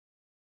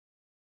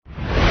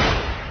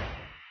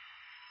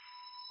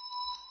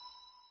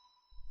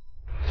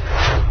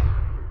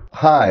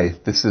Hi,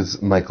 this is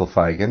Michael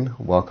Feigen.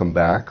 Welcome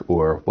back,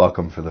 or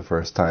welcome for the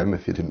first time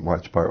if you didn't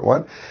watch part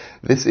one.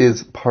 This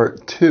is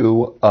part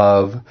two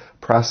of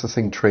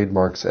processing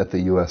trademarks at the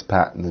U.S.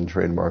 Patent and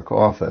Trademark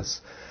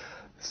Office.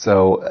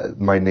 So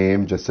my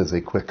name, just as a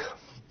quick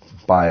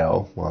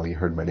bio, well, you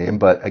heard my name,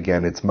 but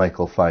again, it's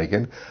Michael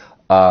Feigen.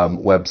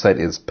 Website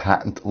is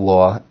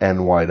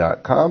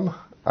patentlawny.com.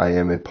 I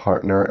am a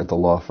partner at the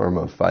law firm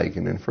of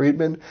Feigen and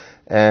Friedman,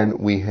 and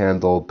we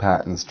handle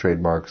patents,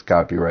 trademarks,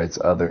 copyrights,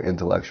 other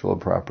intellectual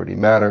property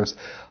matters.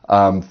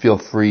 Feel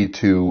free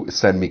to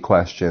send me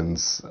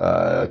questions,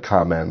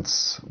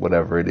 comments,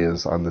 whatever it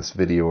is on this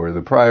video or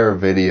the prior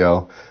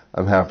video.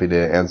 I'm happy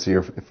to answer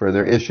your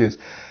further issues.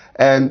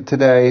 And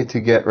today, to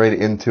get right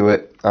into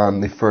it, on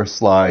the first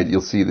slide,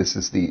 you'll see this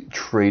is the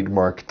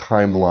trademark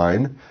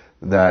timeline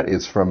that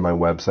is from my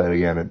website,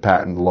 again, at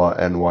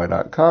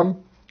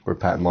patentlawny.com. or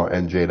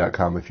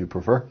patentlawNJ.com if you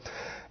prefer.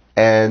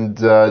 And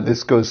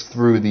this goes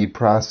through the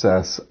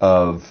process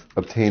of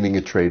obtaining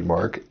a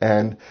trademark.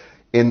 And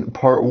in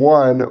part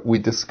one, we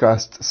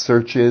discussed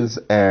searches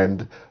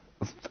and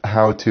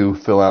how to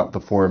fill out the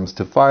forms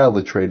to file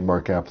the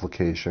trademark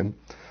application.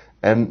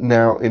 And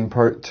now in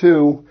part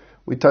two,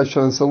 we touched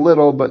on this a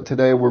little, but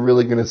today we're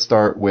really going to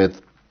start with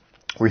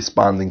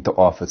responding to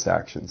office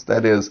actions.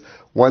 That is,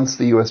 once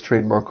the U.S.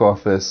 Trademark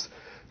Office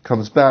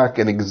comes back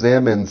and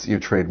examines your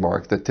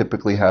trademark, that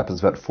typically happens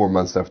about 4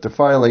 months after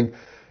filing,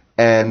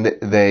 and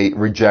they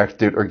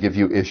reject it or give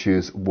you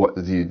issues, what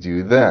do you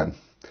do then?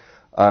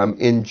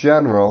 In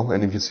general,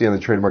 and if you see on the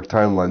trademark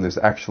timeline, there's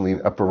actually in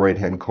the upper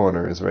right-hand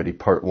corner is already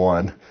part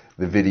one.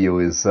 The video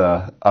is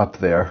up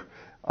there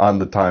on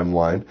the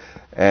timeline,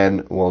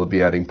 and we'll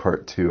be adding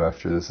part two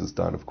after this is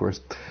done, of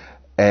course.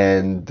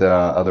 And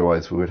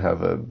otherwise, we would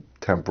have a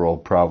temporal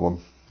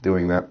problem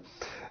doing that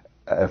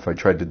if I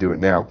tried to do it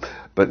now.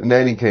 But in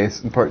any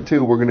case, in part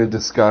two, we're going to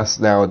discuss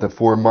now the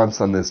 4 months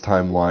on this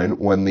timeline.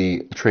 When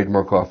the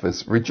trademark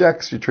office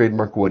rejects your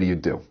trademark, what do you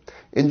do?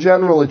 In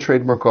general, a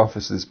trademark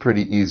office is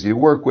pretty easy to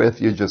work with.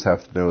 You just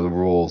have to know the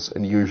rules,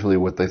 and usually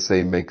what they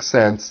say makes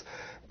sense.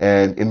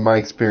 And in my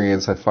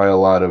experience, I file a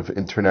lot of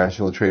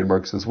international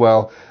trademarks as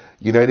well.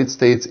 United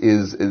States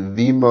is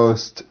the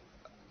most,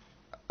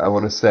 I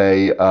want to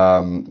say,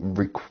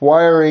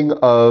 requiring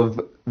of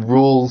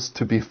rules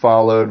to be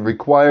followed,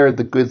 required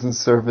the goods and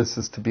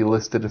services to be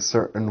listed a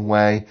certain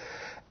way,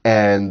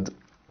 and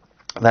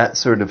that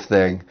sort of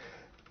thing,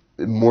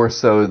 more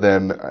so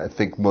than I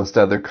think most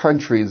other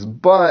countries.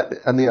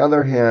 But on the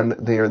other hand,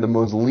 they are the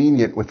most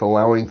lenient with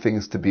allowing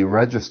things to be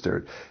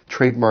registered.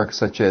 Trademarks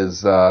such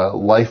as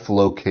life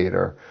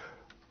locator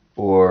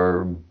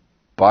or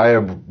buy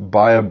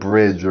a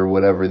bridge or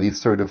whatever,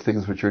 these sort of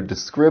things which are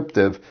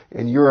descriptive.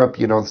 In Europe,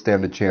 you don't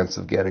stand a chance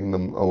of getting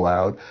them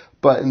allowed.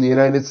 But in the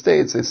United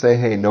States, they say,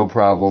 hey, no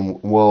problem,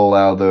 we'll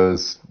allow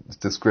those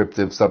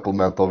descriptive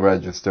supplemental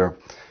register,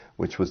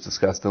 which was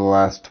discussed in the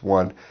last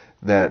one,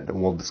 that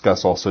we'll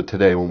discuss also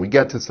today. When we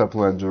get to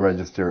supplemental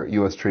register,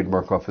 U.S.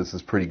 Trademark Office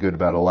is pretty good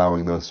about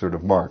allowing those sort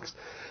of marks.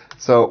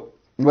 So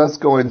let's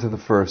go into the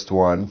first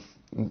one.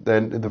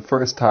 Then the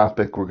first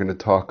topic we're going to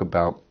talk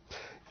about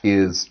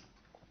is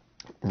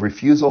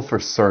refusal for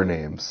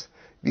surnames.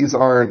 These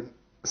aren't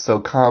so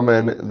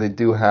common. They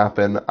do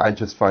happen. I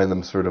just find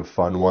them sort of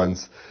fun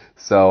ones.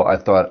 So I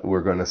thought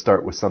we're going to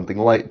start with something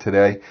light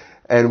today.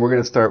 And we're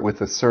going to start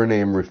with a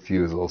surname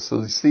refusal.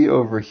 So you see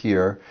over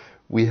here,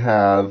 we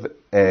have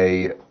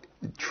a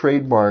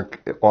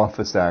trademark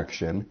office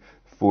action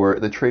for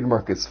the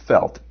trademark is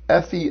Felt.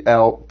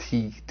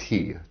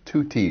 F-E-L-T-T.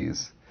 2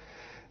 T's.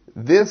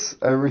 This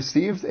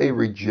received a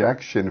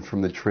rejection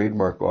from the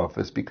trademark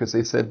office because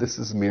they said this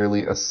is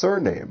merely a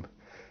surname.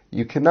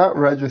 You cannot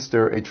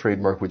register a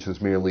trademark which is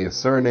merely a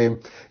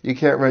surname. You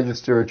can't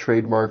register a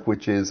trademark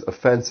which is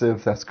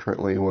offensive. That's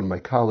currently, one of my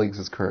colleagues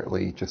is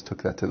currently, just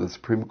took that to the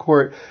Supreme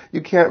Court.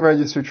 You can't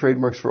register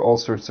trademarks for all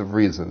sorts of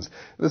reasons.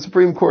 The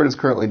Supreme Court is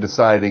currently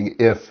deciding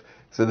if,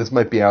 so this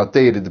might be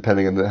outdated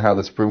depending on how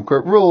the Supreme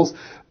Court rules,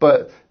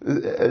 but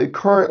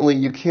currently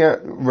you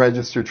can't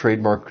register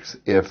trademarks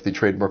if the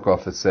trademark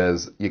office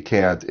says you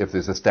can't, if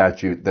there's a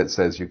statute that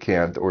says you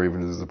can't, or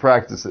even if there's a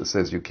practice that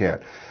says you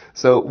can't.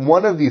 So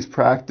one of these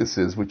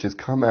practices, which has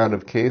come out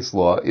of case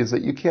law, is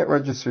that you can't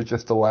register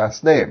just a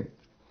last name.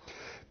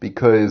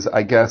 Because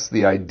I guess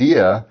the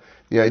idea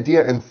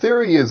in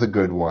theory is a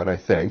good one, I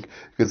think,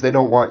 because they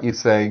don't want you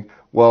saying,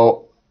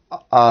 well,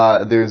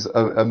 there's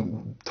a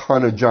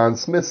ton of John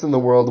Smiths in the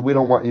world. We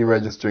don't want you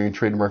registering a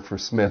trademark for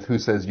Smith. Who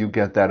says you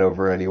get that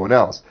over anyone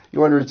else?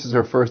 You want to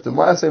register first and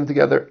last name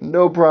together?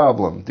 No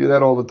problem. Do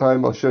that all the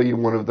time. I'll show you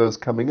one of those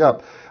coming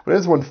up. But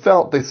this one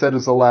Felt, they said,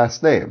 is a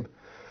last name,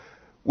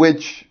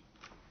 which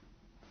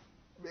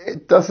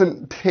it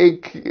doesn't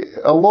take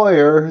a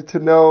lawyer to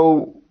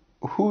know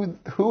who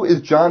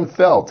is John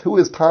Felt, who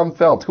is Tom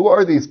Felt, who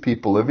are these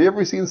people? Have you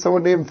ever seen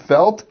someone named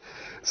Felt?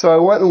 So I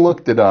went and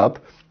looked it up.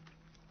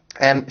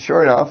 And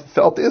sure enough,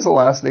 Felt is a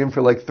last name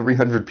for like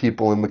 300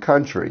 people in the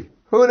country.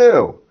 Who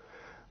knew?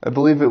 I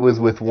believe it was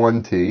with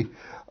 1 T,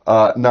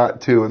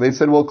 not 2. And they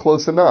said, well,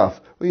 close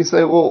enough. Well, you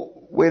say, well,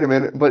 wait a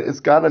minute, but it's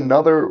got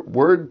another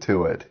word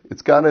to it.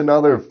 It's got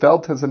another,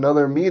 felt has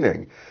another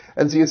meaning.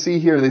 And so you see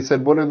here, they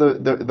said, what are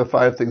the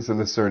five things in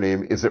the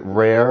surname? Is it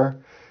rare?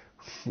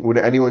 Would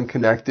anyone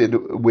connected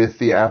with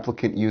the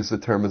applicant use the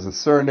term as a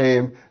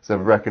surname? Does it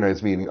have a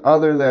recognized meaning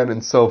other than?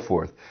 And so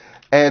forth.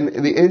 And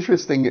the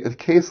interesting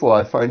case law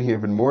I find here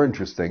even more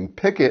interesting.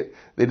 Pickett,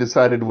 they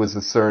decided was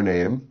a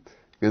surname,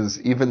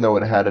 because even though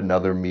it had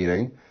another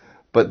meaning.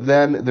 But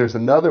then there's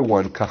another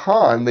one,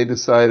 Kahan, they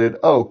decided,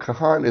 oh,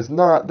 Kahan is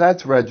not,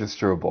 that's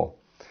registrable.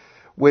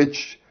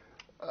 Which,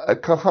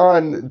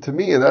 Kahan, to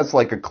me, that's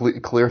like a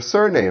clear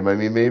surname. I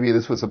mean, maybe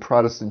this was a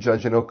Protestant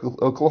judge in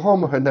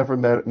Oklahoma who had never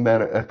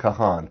met a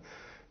Kahan.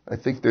 I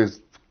think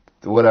there's,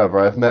 whatever,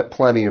 I've met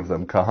plenty of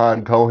them,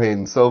 Kahan, Kohen,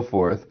 and so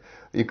forth.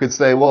 You could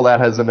say, well, that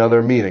has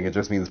another meaning. It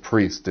just means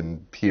priest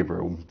in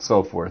Hebrew, and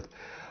so forth.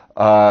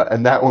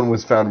 And that one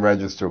was found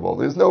registrable.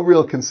 There's no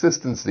real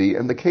consistency,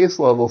 and the case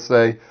law will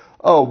say,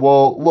 oh,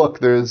 well, look,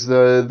 there's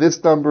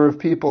this number of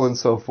people and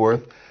so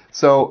forth.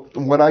 So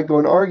when I go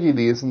and argue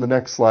these, in the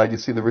next slide, you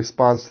see the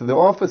response to the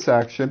office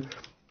action.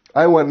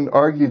 I went and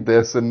argued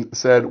this and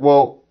said,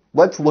 well,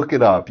 let's look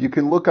it up. You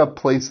can look up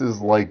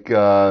places like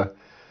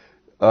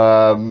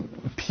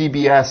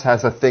PBS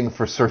has a thing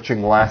for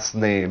searching last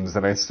names,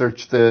 and I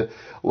searched the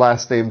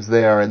last names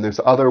there, and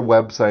there's other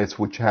websites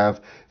which have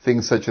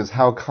things such as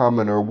how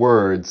common are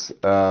words.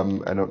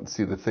 I don't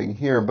see the thing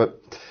here,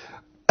 but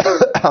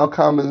how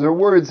common are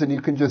words, and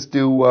you can just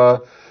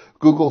do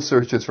Google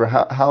searches for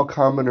how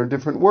common are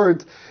different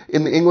words.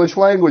 In the English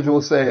language,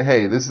 we'll say,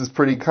 hey, this is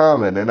pretty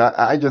common, and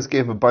I just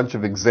gave a bunch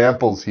of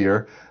examples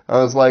here.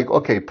 I was like,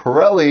 okay,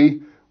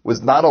 Pirelli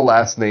was not a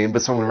last name,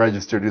 but someone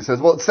registered who says,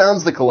 well, it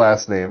sounds like a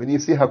last name. And you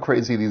see how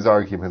crazy these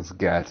arguments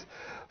get.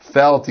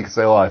 Felt, you can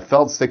say, oh, I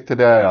felt sick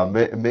today, I'm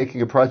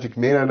making a project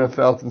made out of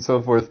felt, and so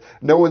forth.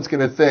 No one's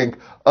going to think,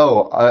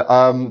 oh,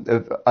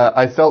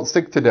 I felt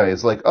sick today.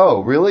 It's like,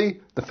 oh, really?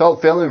 The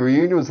felt family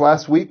reunion was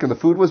last week and the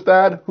food was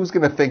bad? Who's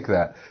going to think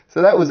that?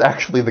 So that was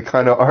actually the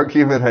kind of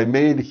argument I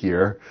made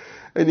here.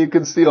 And you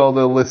can see all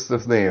the lists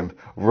of names.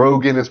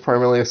 Rogan is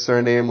primarily a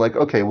surname. Like,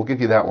 okay, we'll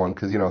give you that one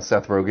because, you know,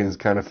 Seth Rogen is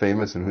kind of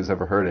famous, and who's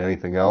ever heard of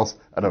anything else?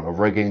 I don't know,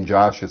 Rogan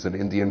Josh is an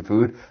Indian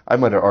food. I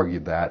might have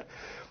argued that.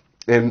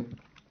 And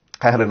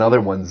I had another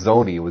one,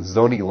 Zoni. It was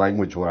Zoni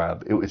Language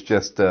Lab. It was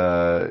just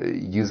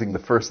using the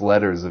first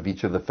letters of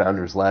each of the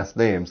founders' last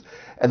names.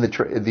 And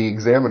the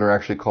examiner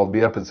actually called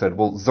me up and said,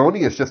 well,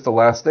 Zoni is just a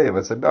last name.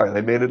 I said, no,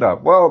 they made it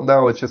up. Well,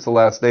 no, it's just a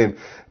last name.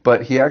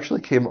 But he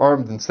actually came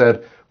armed and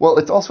said, well,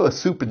 it's also a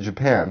soup in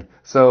Japan.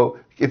 So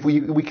if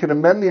we can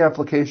amend the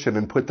application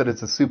and put that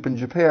it's a soup in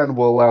Japan,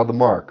 we'll allow the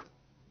mark.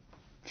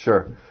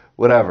 Sure,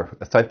 whatever.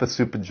 A type of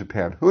soup in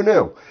Japan. Who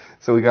knew?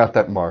 So we got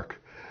that mark.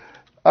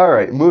 All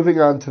right,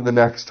 moving on to the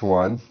next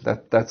one.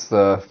 That's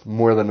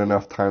more than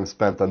enough time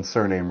spent on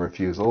surname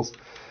refusals.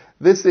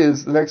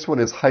 The next one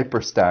is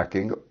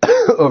hyperstacking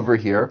over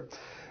here.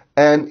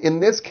 And in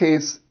this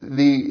case,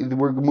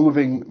 we're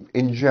moving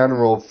in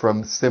general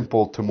from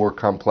simple to more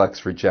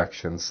complex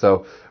rejections.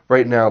 So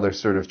right now they're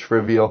sort of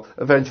trivial.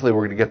 Eventually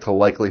we're going to get to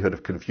likelihood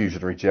of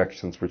confusion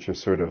rejections, which are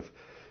sort of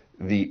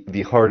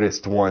the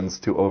hardest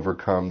ones to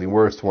overcome, the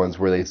worst ones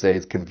where they say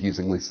it's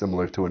confusingly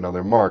similar to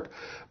another mark.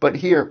 But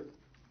here,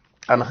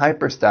 on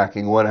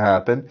hyperstacking, what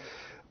happened?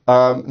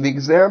 The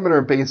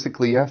examiner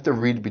basically, you have to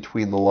read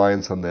between the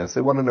lines on this.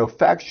 They want to know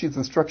fact sheets,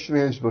 instruction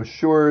manuals,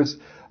 brochures,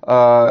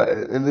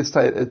 and this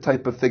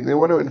type of thing. They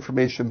want to know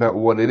information about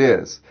what it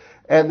is.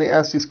 And they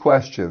ask these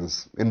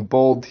questions in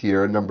bold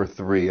here, number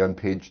 3 on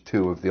page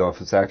 2 of the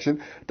office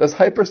action. Does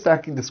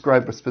hyperstacking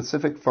describe a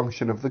specific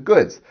function of the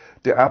goods?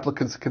 Do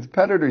applicants'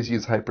 competitors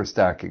use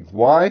hyperstacking?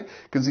 Why?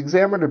 Because the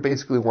examiner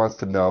basically wants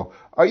to know,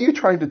 are you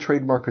trying to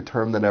trademark a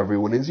term that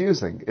everyone is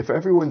using? If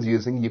everyone's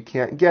using, you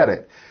can't get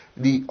it.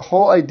 The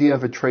whole idea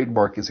of a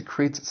trademark is it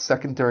creates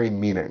secondary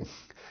meaning.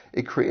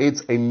 It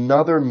creates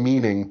another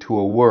meaning to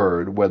a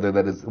word, whether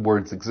that is the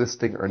word's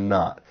existing or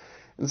not.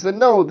 And said,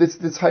 no, this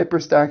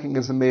hyperstacking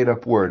is a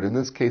made-up word. In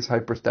this case,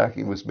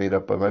 hyperstacking was made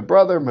up by my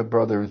brother. My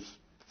brother's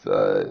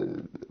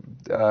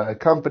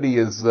company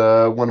is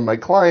one of my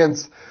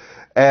clients.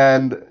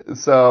 And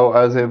so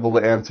I was able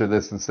to answer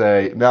this and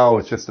say, no,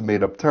 it's just a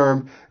made-up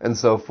term, and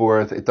so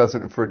forth. It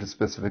doesn't refer to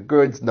specific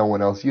goods. No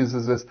one else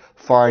uses this.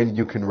 Fine,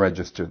 you can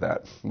register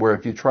that. Where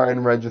if you try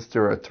and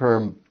register a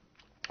term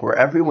where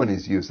everyone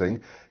is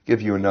using,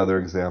 give you another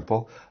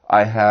example.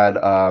 I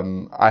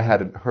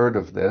hadn't heard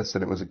of this,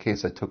 and it was a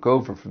case I took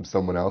over from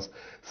someone else.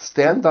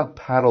 Stand-up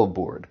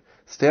paddleboard.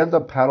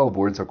 Stand-up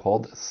paddleboards are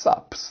called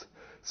SUPs.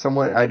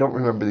 I don't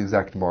remember the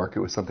exact mark.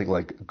 It was something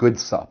like good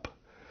sup.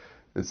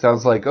 It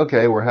sounds like,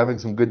 okay, we're having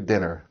some good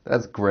dinner.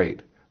 That's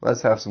great.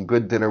 Let's have some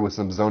good dinner with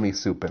some Zoni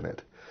soup in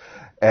it.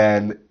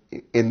 And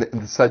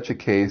in such a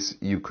case,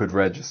 you could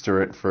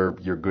register it for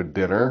your good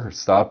dinner, or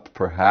sup,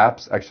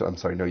 perhaps. Actually, I'm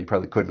sorry, no, you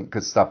probably couldn't,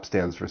 because sup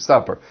stands for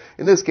supper.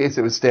 In this case,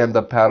 it was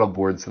stand-up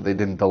paddleboard, so they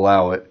didn't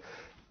allow it.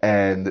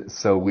 And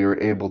so we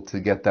were able to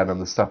get that on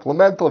the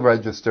supplemental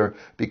register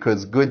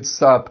because good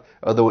sup,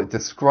 although it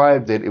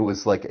described it, it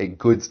was like a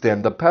good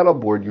stand-up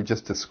paddleboard. You're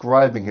just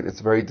describing it. It's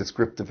very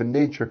descriptive in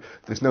nature.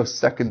 There's no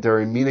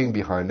secondary meaning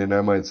behind it. And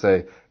I might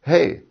say,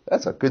 hey,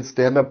 that's a good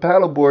stand-up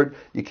paddleboard.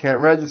 You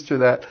can't register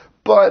that.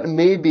 But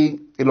maybe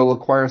it'll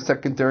acquire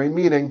secondary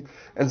meaning,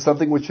 and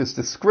something which is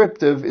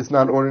descriptive is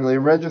not ordinarily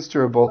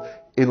registerable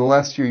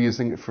unless you're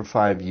using it for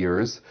 5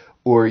 years,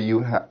 or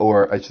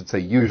or I should say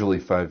usually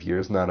 5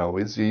 years, not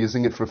always. You're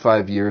using it for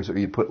 5 years, or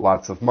you put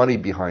lots of money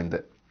behind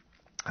it.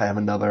 I have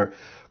another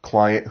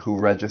client who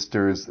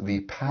registers the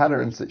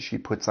patterns that she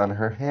puts on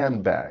her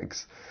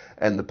handbags.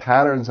 And the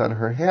patterns on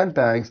her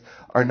handbags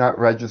are not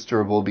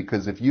registerable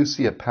because if you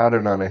see a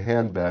pattern on a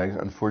handbag,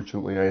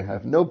 unfortunately I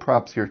have no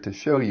props here to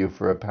show you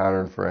for a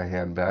pattern for a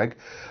handbag,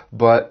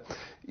 but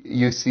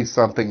you see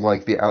something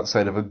like the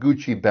outside of a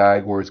Gucci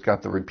bag where it's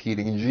got the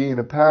repeating G in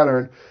a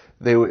pattern,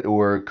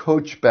 or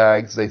Coach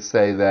bags, they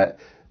say that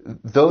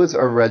those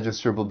are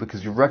registerable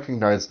because you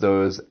recognize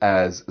those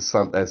as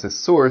a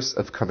source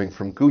of coming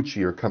from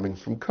Gucci or coming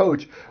from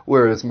Coach,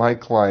 whereas my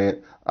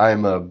client,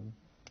 I'm a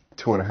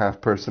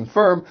 2.5 person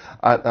firm.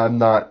 I'm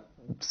not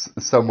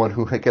someone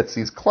who gets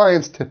these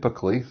clients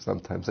typically.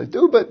 Sometimes I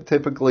do, but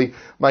typically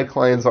my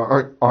clients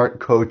aren't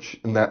Coach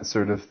and that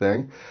sort of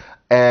thing.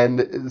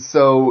 And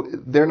so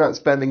they're not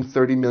spending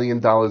 $30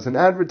 million in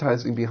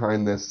advertising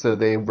behind this, so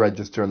they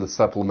register on the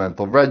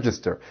supplemental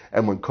register.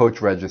 And when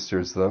Coach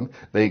registers them,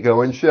 they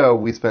go and show,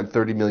 we spent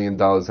 $30 million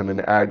in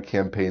an ad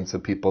campaign so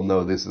people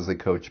know this is a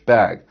Coach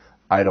bag.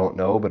 I don't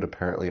know, but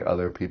apparently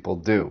other people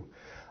do.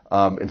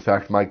 In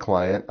fact, my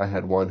client, I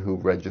had one who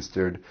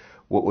registered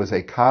what was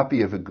a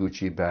copy of a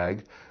Gucci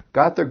bag,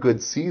 got their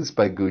goods seized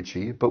by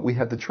Gucci, but we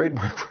had the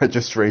trademark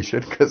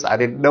registration because I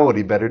didn't know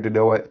any better to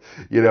know what,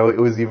 it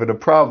was even a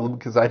problem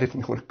because I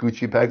didn't know what a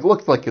Gucci bag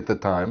looked like at the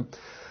time.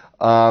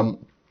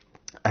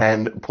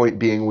 And point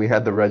being, we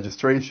had the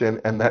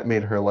registration, and that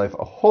made her life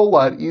a whole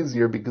lot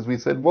easier because we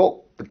said,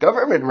 well, the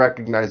government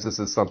recognizes this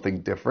as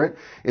something different.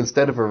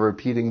 Instead of a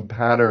repeating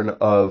pattern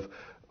of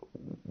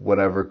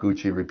whatever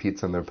Gucci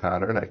repeats in their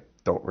pattern, I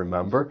don't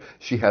remember,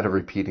 she had a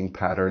repeating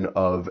pattern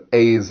of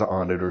A's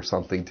on it or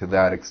something to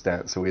that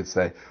extent. So we'd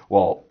say,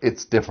 well,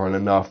 it's different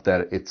enough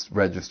that it's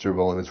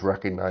registerable and it's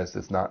recognized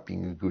as not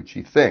being a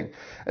Gucci thing.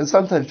 And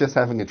sometimes just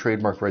having a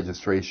trademark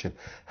registration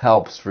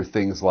helps for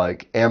things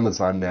like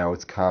Amazon now.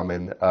 It's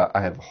common.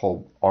 I have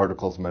whole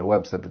articles on my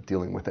website of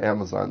dealing with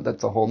Amazon.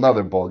 That's a whole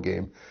nother ball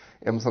game.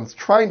 Amazon's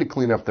trying to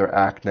clean up their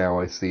act now,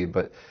 I see,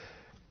 but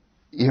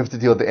you have to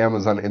deal with the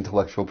Amazon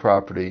intellectual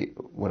property,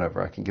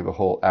 whatever. I can give a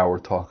whole hour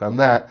talk on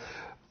that.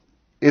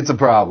 It's a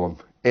problem.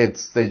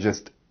 They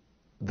just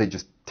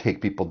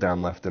take people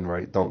down left and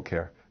right. Don't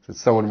care. If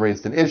someone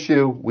raised an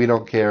issue, we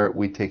don't care.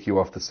 We take you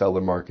off the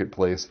seller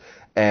marketplace,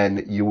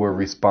 and you are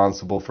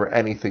responsible for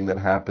anything that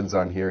happens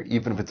on here,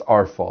 even if it's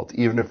our fault.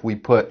 Even if we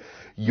put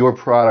your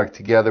product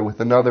together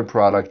with another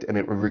product and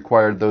it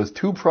required those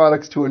two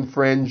products to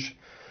infringe,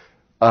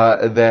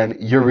 then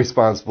you're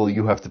responsible.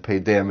 You have to pay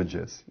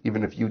damages.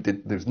 Even if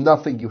there's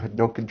nothing, you had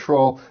no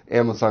control.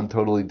 Amazon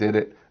totally did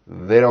it.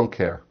 They don't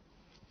care.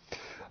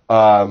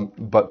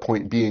 But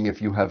point being,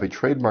 if you have a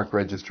trademark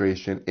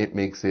registration, it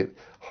makes it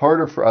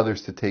harder for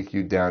others to take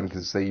you down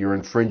because say you're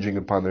infringing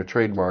upon their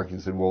trademark. You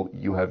said, well,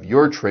 you have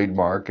your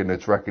trademark and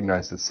it's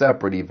recognized as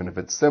separate, even if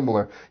it's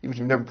similar. Even if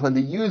you've never planned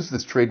to use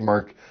this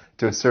trademark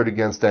to assert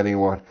against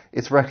anyone,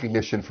 it's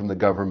recognition from the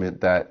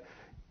government that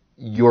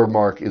your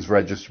mark is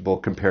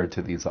registrable compared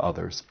to these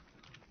others.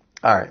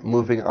 All right,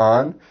 moving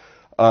on.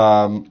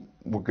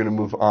 We're going to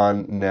move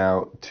on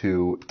now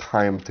to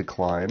time to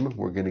climb.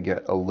 We're going to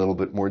get a little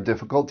bit more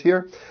difficult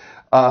here.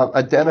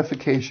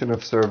 Identification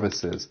of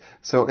services.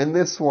 So in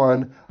this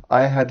one,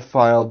 I had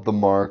filed the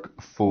mark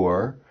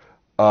for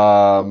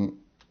online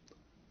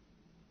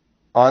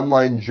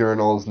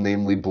journals,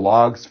 namely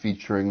blogs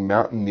featuring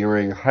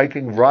mountaineering,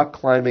 hiking, rock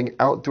climbing,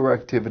 outdoor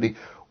activity,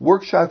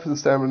 workshops in the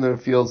Stamina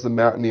Fields, the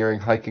mountaineering,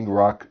 hiking,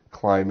 rock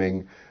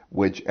climbing,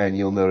 and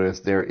you'll notice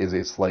there is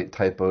a slight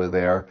typo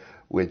there,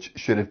 which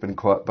should have been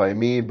caught by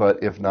me,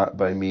 but if not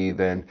by me,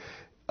 then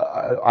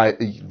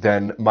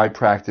my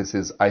practice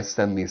is I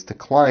send these to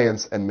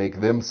clients and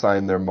make them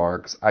sign their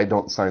marks. I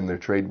don't sign their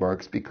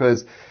trademarks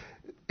because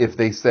if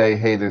they say,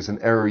 hey, there's an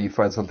error, you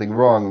find something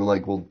wrong, I'm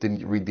like, well, didn't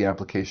you read the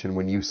application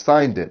when you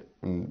signed it?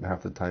 And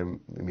half the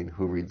time,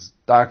 who reads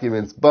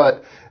documents?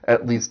 But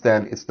at least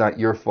then it's not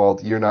your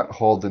fault. You're not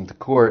hauled into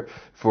court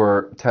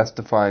for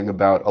testifying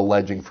about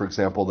alleging, for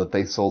example, that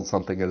they sold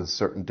something at a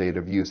certain date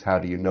of use. How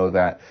do you know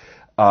that?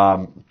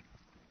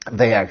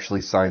 They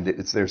actually signed it.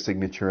 It's their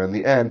signature on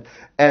the end.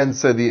 And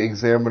so the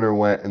examiner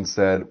went and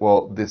said,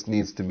 well, this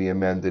needs to be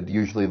amended.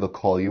 Usually they'll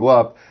call you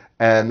up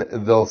and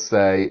they'll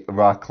say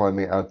rock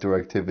climbing outdoor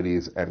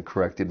activities and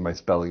corrected my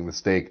spelling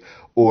mistake.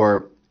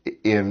 Or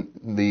in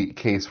the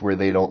case where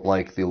they don't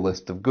like the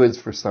list of goods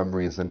for some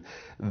reason,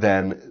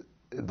 then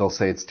they'll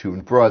say it's too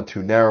broad,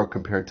 too narrow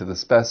compared to the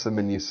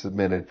specimen you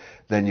submitted.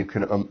 Then you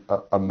can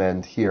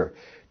amend here.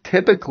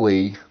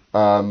 Typically,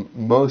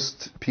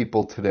 most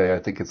people today, I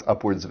think it's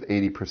upwards of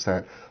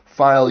 80%,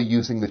 file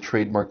using the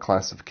trademark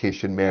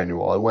classification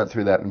manual. I went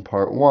through that in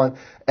part one,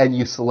 and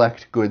you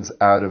select goods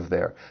out of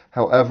there.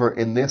 However,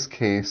 in this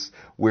case,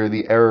 where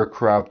the error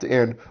cropped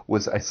in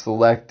was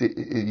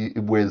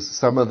with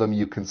some of them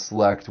you can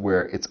select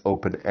where it's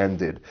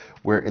open-ended,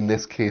 where in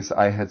this case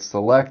I had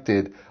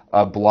selected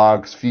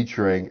blogs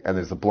featuring, and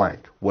there's a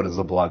blank. What is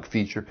a blog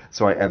feature?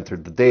 So I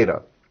entered the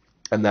data,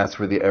 and that's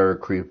where the error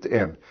creeped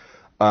in.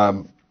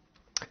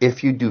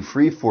 If you do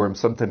freeform,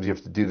 sometimes you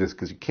have to do this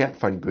because you can't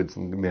find goods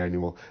in the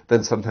manual.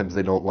 Then sometimes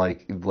they don't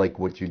like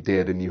what you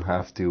did, and you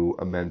have to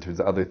amend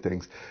to other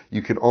things.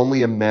 You can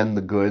only amend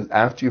the goods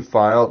after you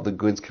file. The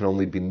goods can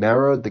only be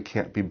narrowed; they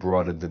can't be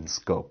broadened in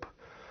scope.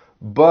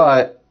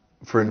 But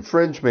for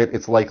infringement,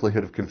 it's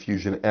likelihood of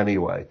confusion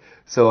anyway.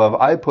 So if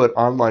I put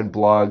online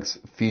blogs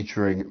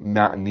featuring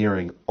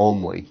mountaineering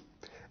only,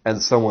 and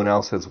someone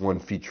else has one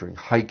featuring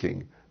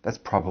hiking, that's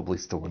probably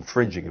still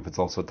infringing if it's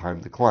also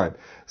time to climb.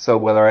 So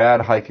whether I add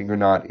hiking or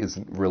not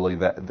isn't really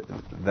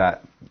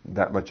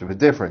that much of a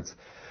difference.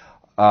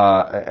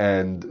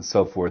 And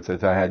so forth.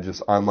 If I had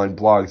just online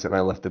blogs and I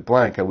left it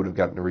blank, I would have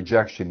gotten a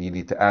rejection. You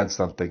need to add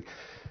something.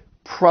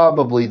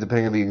 Probably,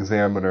 depending on the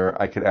examiner,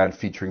 I could add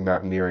featuring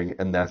mountaineering,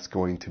 and that's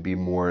going to be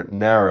more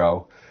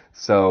narrow.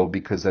 So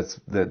because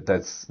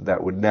that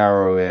would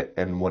narrow it,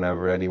 and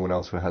whenever anyone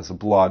else who has a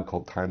blog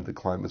called Time to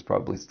Climb is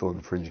probably still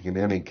infringing in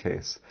any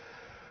case.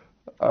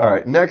 All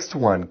right, next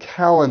one,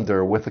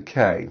 calendar with a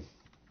K.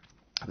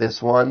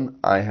 This one,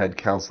 I had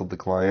counseled the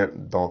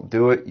client, don't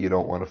do it, you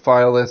don't want to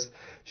file this.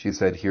 She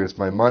said, here's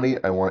my money,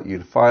 I want you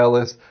to file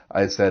this.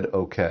 I said,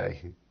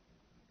 okay,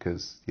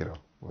 because,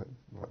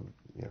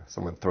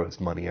 someone throws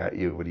money at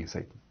you, what do you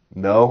say?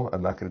 No,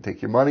 I'm not going to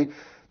take your money.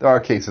 There are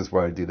cases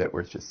where I do that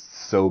where it's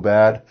just so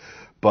bad,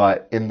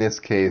 but in this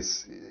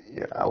case,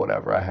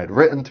 whatever. I had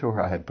written to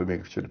her, I had to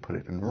make sure to put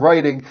it in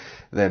writing,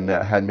 then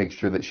had to make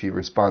sure that she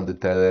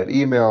responded to that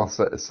email.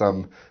 So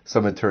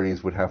some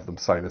attorneys would have them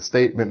sign a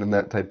statement and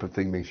that type of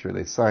thing, make sure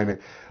they sign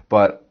it.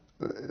 But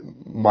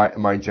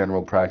my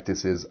general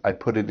practice is I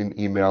put it in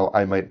email.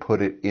 I might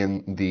put it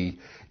in the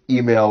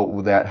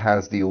email that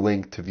has the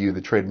link to view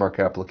the trademark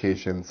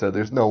application, so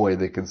there's no way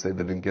they can say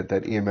they didn't get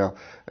that email.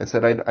 I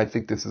said, I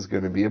think this is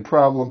going to be a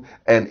problem,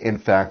 and in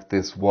fact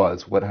this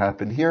was. What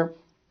happened here?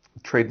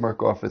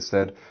 Trademark office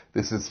said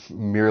this is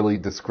merely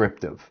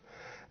descriptive.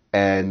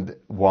 And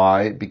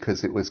why?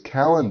 Because it was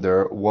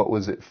calendar. What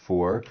was it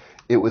for?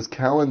 It was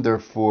calendar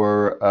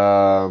for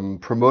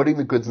promoting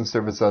the goods and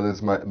services of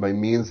others by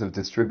means of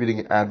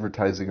distributing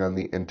advertising on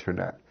the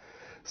internet.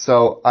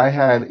 So I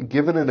had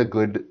given it a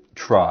good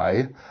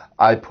try.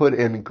 I put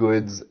in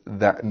goods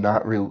that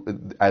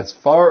as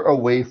far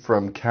away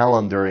from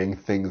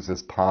calendaring things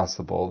as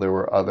possible. There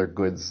were other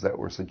goods that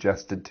were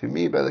suggested to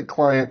me by the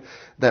client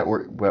that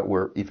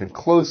were even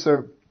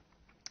closer.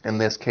 In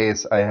this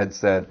case, I had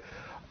said,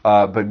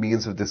 by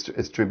means of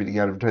distributing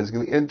advertising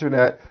on the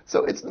internet.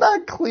 So it's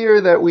not clear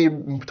that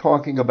we're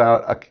talking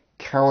about a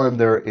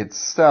calendar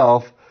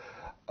itself.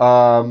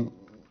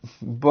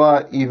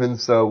 But even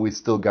so, we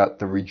still got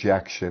the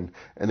rejection.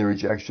 And the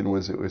rejection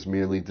was it was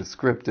merely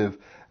descriptive.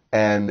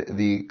 And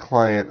the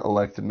client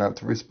elected not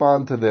to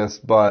respond to this,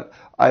 but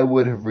I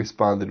would have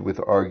responded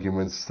with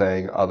arguments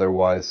saying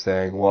otherwise,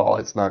 saying, well,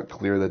 it's not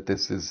clear that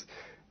this is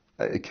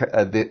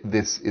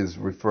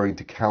referring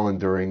to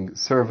calendaring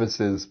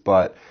services,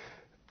 but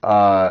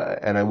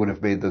and I would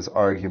have made those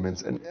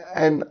arguments.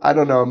 And I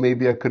don't know,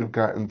 maybe I could have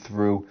gotten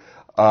through.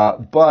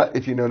 But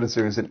if you notice,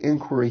 there is an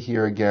inquiry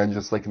here again,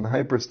 just like in the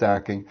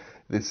hyperstacking.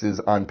 This is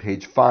on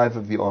page 5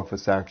 of the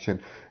office action.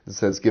 It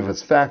says, give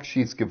us fact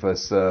sheets, give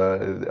us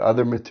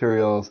other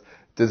materials.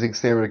 Does the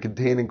examiner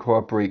contain,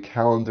 incorporate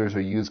calendars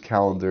or use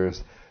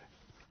calendars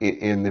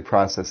in the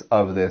process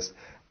of this?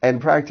 And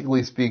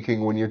practically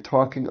speaking, when you're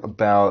talking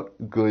about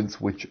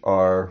goods which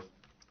are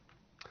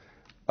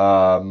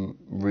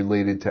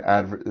related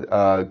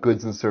to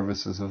goods and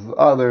services of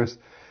others,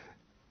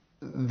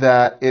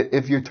 that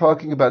if you're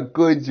talking about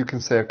goods, you can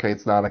say, okay,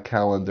 it's not a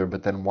calendar,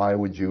 but then why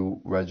would you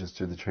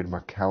register the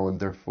trademark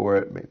calendar for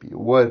it? Maybe you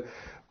would.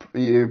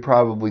 You're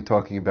probably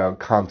talking about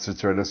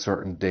concerts are at a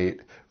certain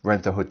date,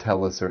 rent a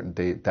hotel at a certain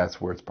date.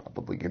 That's where it's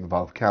probably going to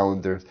involve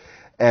calendars.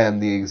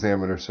 And the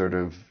examiner sort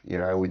of,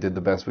 we did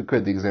the best we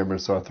could. The examiner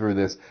saw through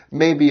this.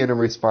 Maybe in a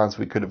response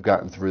we could have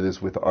gotten through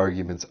this with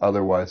arguments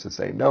otherwise to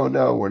say, no,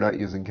 we're not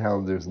using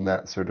calendars and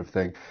that sort of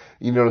thing.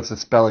 You notice the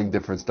spelling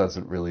difference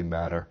doesn't really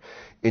matter.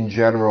 In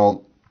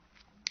general,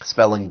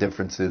 spelling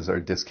differences are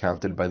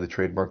discounted by the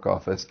trademark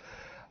office,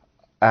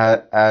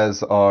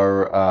 as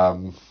are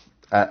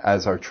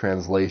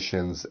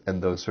translations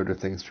and those sort of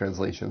things.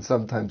 Translations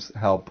sometimes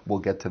help. We'll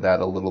get to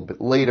that a little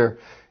bit later.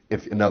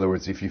 In other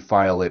words, if you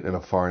file it in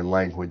a foreign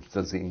language,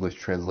 does the English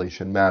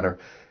translation matter?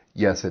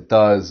 Yes, it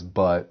does,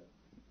 but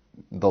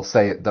they'll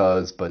say it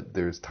does, but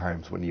there's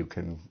times when you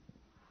can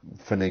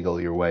finagle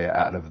your way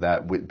out of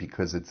that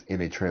because it's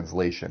in a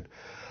translation.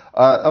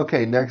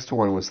 Okay, next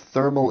one was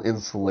thermal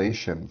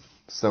insulation.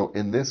 So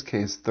in this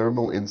case,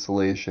 thermal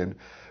insulation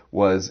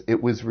was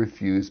it was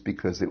refused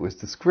because it was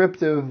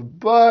descriptive,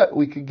 but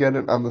we could get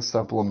it on the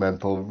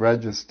supplemental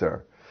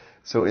register.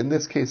 So in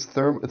this case,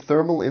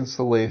 thermal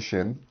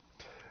insulation,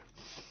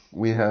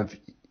 we have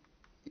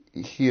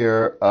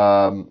here,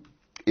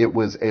 it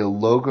was a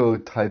logo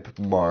type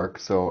mark.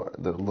 So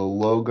the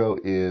logo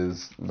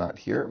is not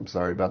here. I'm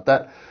sorry about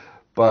that.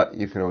 But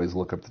you can always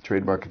look up the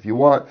trademark if you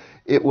want.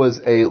 It was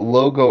a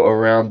logo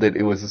around it.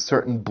 It was a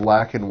certain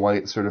black and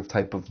white sort of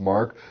type of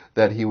mark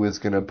that he was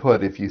going to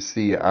put. If you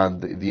see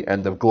on the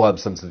end of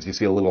gloves, sometimes you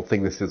see a little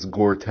thing that says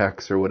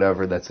Gore-Tex or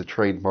whatever. That's a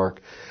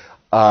trademark.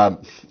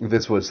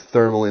 This was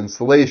thermal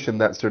insulation,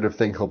 that sort of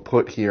thing he'll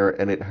put here,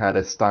 and it had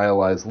a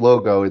stylized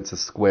logo. It's a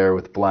square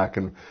with black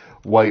and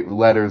white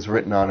letters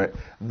written on it.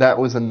 That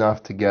was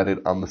enough to get it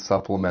on the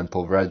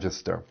supplemental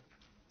register.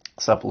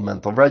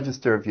 Supplemental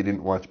register, if you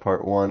didn't watch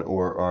part 1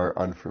 or are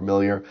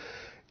unfamiliar,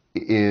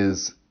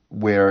 is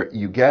where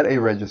you get a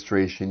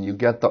registration, you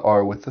get the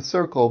R with the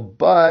circle,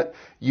 but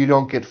you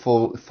don't get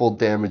full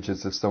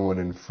damages if someone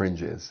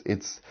infringes.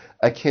 It's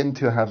akin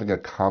to having a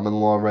common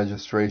law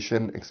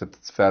registration, except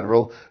it's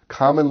federal.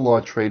 Common law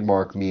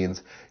trademark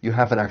means you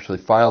haven't actually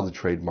filed a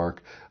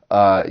trademark.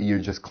 You're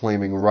just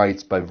claiming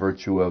rights by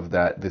virtue of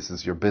that this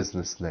is your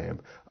business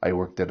name. I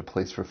worked at a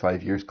place for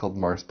 5 years called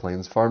Mars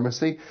Plains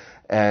Pharmacy,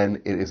 and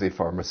it is a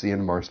pharmacy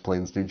in Mars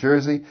Plains, New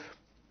Jersey.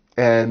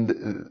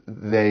 And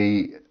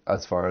they,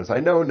 as far as I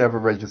know, never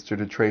registered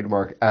a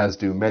trademark, as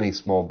do many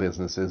small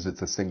businesses.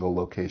 It's a single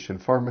location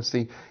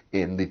pharmacy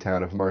in the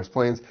town of Mars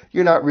Plains.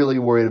 You're not really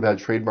worried about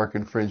trademark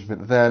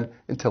infringement then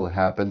until it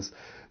happens.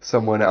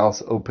 Someone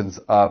else opens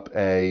up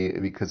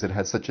because it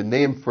has such a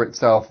name for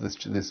itself,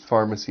 this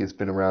pharmacy has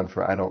been around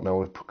for, I don't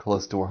know,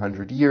 close to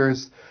 100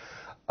 years.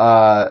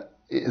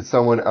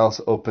 Someone else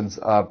opens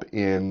up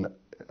in,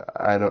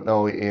 I don't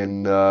know,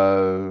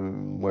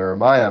 where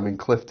am I? I'm in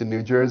Clifton,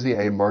 New Jersey,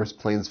 a Mars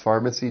Plains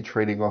pharmacy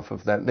trading off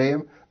of that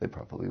name. They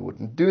probably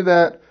wouldn't do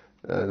that.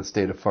 The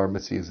state of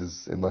pharmacies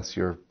is, unless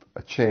you're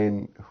a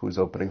chain who's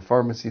opening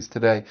pharmacies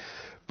today,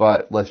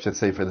 but let's just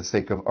say for the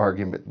sake of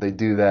argument they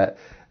do that,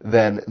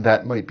 then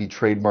that might be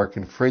trademark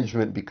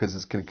infringement because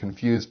it's going to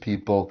confuse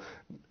people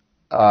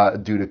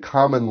due to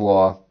common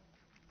law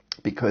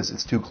because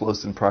it's too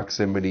close in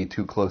proximity,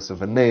 too close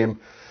of a name.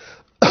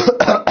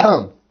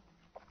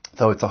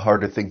 Though it's a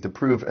harder thing to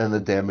prove, and the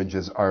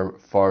damages are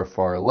far,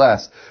 far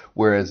less.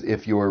 Whereas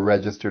if you are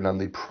registered on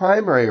the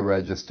primary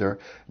register,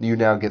 you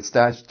now get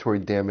statutory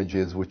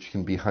damages, which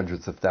can be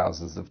hundreds of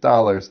thousands of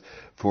dollars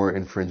for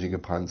infringing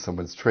upon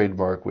someone's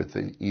trademark with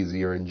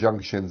easier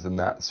injunctions and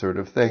that sort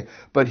of thing.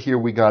 But here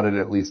we got it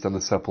at least on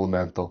the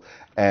supplemental,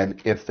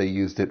 and if they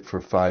used it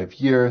for 5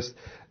 years,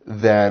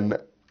 then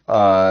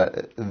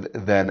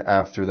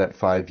after that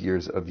 5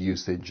 years of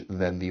usage,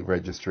 then the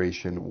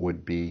registration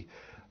would be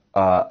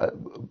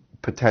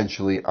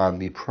potentially on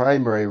the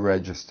primary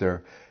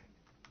register,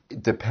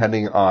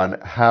 depending on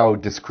how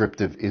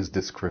descriptive is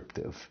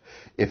descriptive.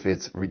 If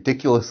it's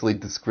ridiculously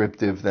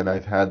descriptive, then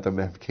I've had them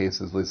have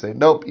cases where they say,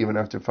 nope, even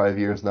after 5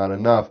 years, not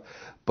enough.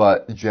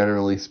 But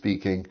generally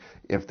speaking,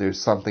 if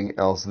there's something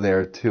else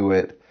there to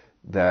it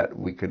that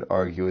we could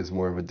argue is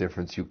more of a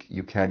difference,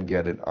 you can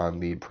get it on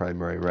the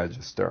primary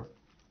register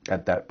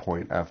at that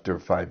point after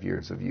 5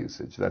 years of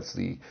usage. That's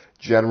the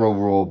general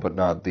rule, but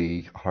not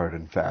the hard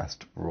and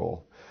fast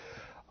rule.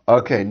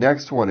 Okay,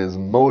 next one is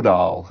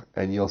modal,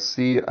 and you'll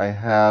see I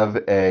have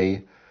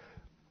a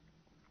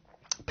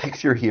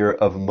picture here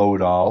of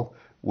modal,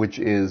 which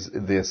is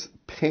this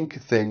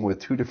pink thing with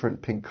 2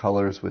 different pink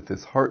colors with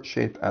this heart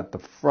shape at the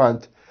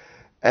front.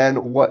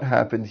 And what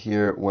happened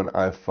here when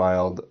I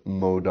filed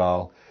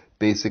modal,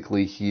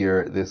 basically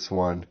here, this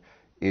one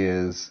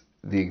is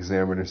the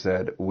examiner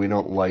said, we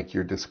don't like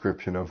your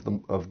description of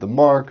the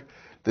mark.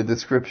 The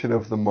description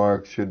of the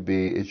mark should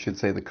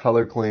say the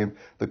color claim.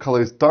 The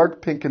colors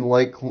dark pink and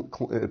light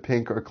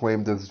pink are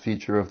claimed as a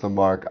feature of the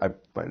mark. I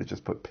might have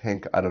just put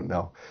pink, I don't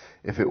know.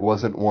 If it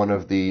wasn't one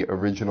of the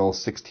original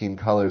 16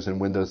 colors in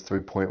Windows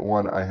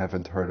 3.1, I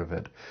haven't heard of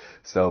it.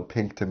 So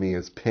pink to me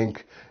is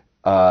pink.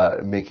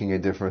 Making a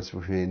difference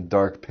between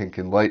dark pink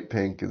and light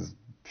pink is,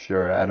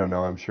 sure, I don't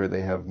know, I'm sure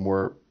they have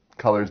more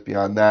colors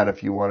beyond that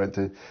if you wanted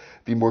to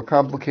be more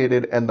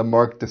complicated. And the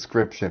mark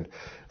description.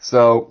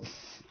 So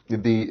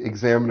the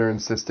examiner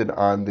insisted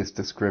on this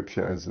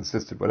description,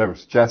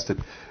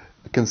 suggested,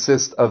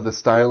 consists of the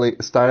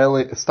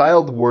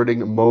styled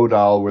wording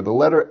modal, where the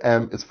letter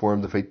M is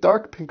formed of a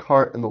dark pink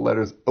heart and the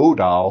letters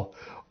odal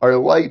are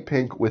light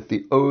pink with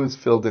the O's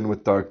filled in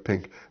with dark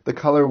pink. The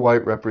color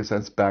white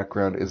represents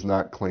background, is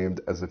not claimed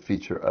as a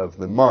feature of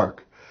the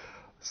mark.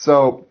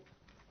 So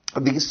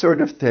these sort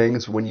of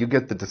things, when you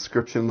get the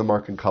description of the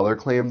mark and color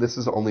claim, this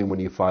is only when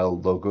you file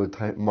logo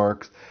type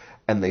marks,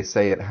 and they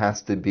say it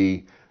has to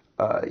be,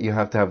 you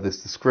have to have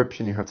this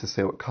description, you have to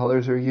say what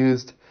colors are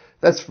used.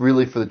 That's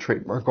really for the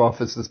trademark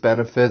office's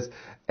benefit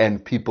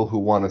and people who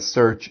want to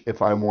search.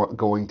 If I'm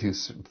going to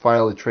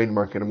file a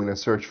trademark and I'm going to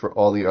search for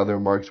all the other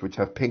marks which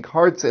have pink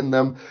hearts in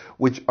them,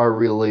 which are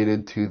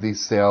related to the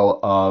sale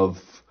of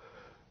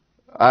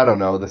I don't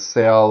know, the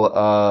sale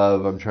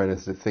of, I'm trying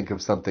to think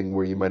of something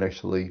where you might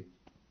actually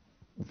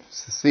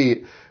see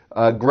it,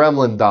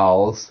 gremlin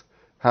dolls.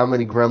 How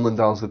many gremlin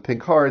dolls with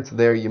pink hearts?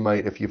 There you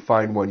might, if you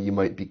find one, you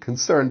might be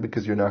concerned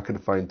because you're not going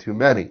to find too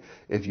many.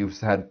 If you've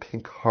had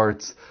pink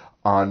hearts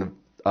on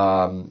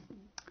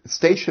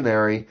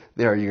stationery,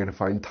 there you're going to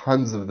find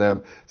tons of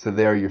them. So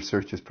there your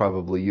search is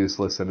probably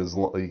useless, and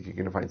you're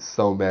going to find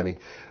so many.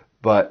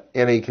 But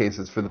in any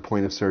cases, for the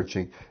point of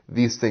searching,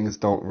 these things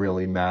don't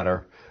really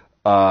matter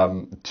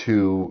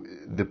to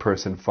the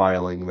person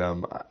filing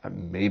them.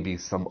 Maybe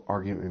some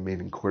argument made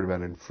in court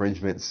about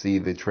infringement. See,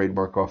 the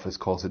trademark office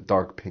calls it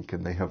dark pink,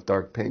 and they have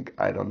dark pink.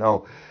 I don't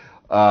know.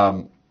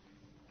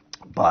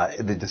 But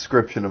the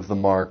description of the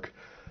mark,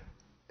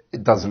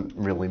 it doesn't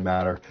really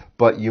matter.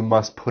 But you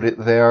must put it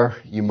there.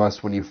 You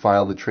must, when you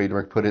file the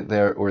trademark, put it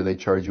there, or they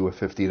charge you a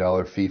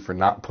 $50 fee for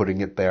not putting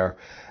it there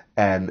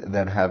and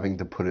then having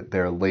to put it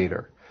there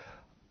later.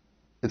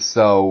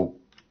 So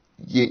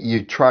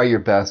you try your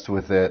best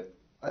with it.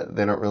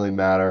 They don't really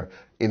matter.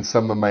 In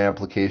some of my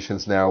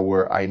applications now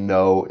where I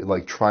know,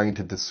 like trying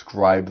to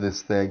describe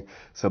this thing,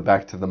 so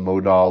back to the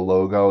Modal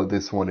logo,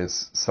 this one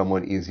is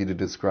somewhat easy to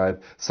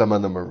describe. Some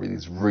of them are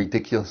these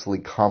ridiculously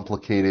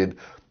complicated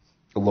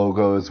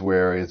logos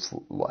where it's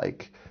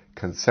like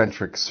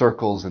concentric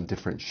circles and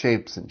different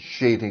shapes and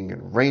shading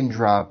and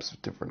raindrops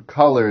of different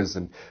colors,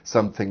 and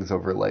some things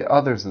overlay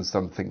others and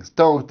some things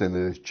don't, and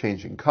there's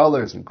changing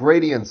colors and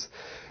gradients.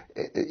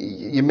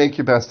 You make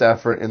your best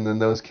effort, and in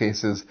those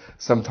cases,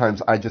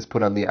 sometimes I just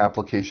put on the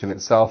application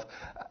itself.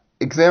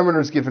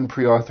 Examiners given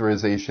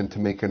pre-authorization to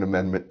make an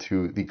amendment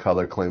to the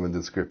color, claim, and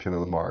description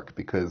of the mark,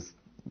 because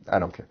I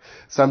don't care.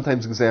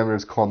 Sometimes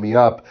examiners call me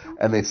up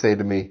and they say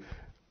to me,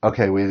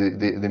 okay,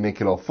 they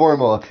make it all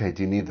formal. Okay,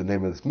 do you need the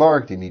name of this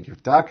mark? Do you need your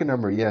docket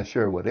number? Yeah,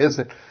 sure. What is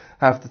it?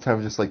 Half the time,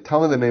 I'm just like,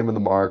 tell me the name of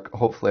the mark.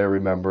 Hopefully I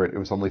remember it. It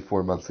was only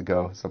 4 months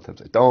ago.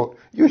 Sometimes I don't.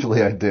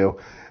 Usually I do.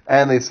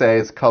 And they say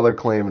it's color,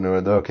 claim, and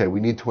okay, we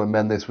need to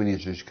amend this. We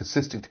need to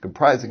consisting to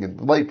comprising in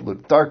light blue,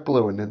 dark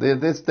blue, and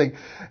this thing.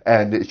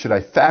 And should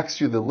I fax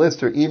you the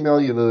list or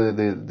email you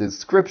the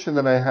description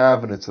that I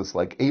have? And it's this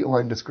like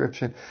 8-line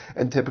description.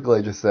 And typically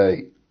I just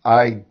say,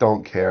 I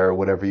don't care.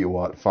 Whatever you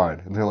want,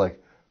 fine. And they're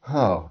like,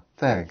 oh,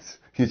 thanks.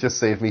 You just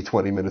saved me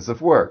 20 minutes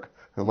of work.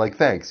 I'm like,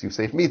 thanks, you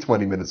saved me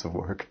 20 minutes of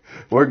work.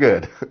 We're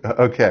good.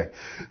 Okay.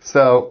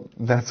 So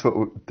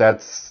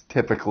that's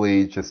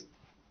typically just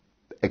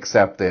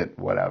accept it,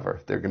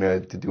 whatever. They're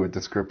going to do a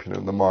description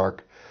of the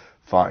mark.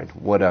 Fine,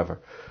 whatever.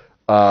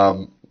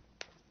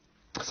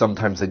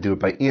 Sometimes they do it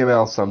by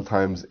email.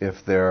 Sometimes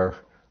if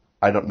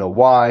I don't know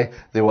why,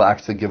 they will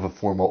actually give a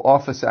formal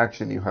office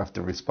action. You have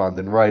to respond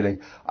in writing.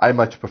 I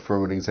much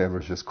prefer when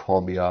examiners just call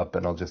me up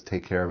and I'll just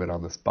take care of it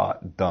on the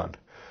spot. Done.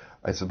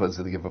 I suppose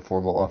if they give a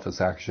formal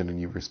office action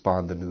and you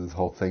respond into this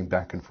whole thing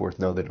back and forth,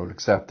 no, they don't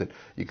accept it.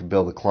 You can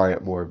bill the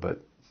client more, but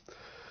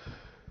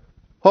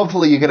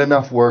hopefully you get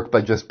enough work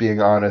by just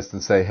being honest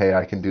and say, hey,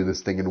 I can do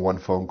this thing in one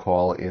phone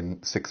call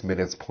in 6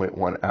 minutes,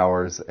 0.1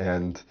 hours,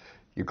 and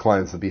your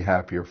clients will be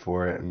happier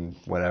for it, and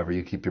whatever.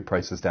 You keep your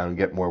prices down and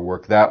get more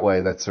work that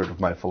way. That's sort of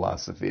my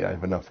philosophy. I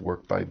have enough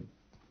work by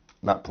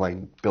not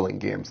playing billing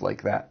games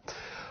like that.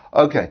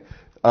 Okay,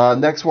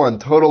 next one,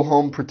 total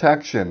home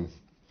protection.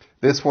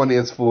 This one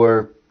is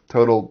for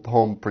total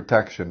home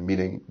protection,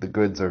 meaning the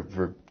goods are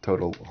for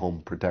total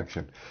home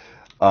protection.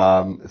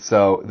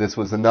 So this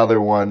was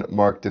another one,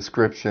 mark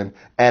description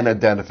and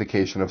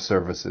identification of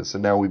services. So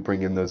now we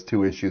bring in those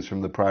two issues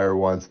from the prior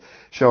ones,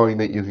 showing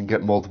that you can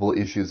get multiple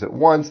issues at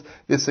once.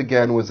 This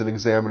again was an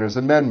examiner's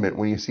amendment.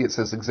 When you see it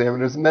says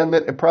examiner's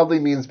amendment, it probably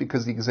means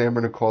because the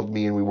examiner called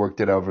me and we worked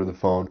it out over the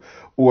phone,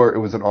 or it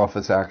was an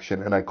office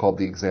action and I called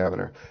the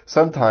examiner.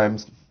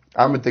 Sometimes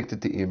I'm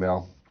addicted to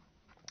email.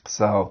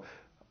 So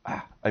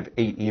I have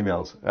 8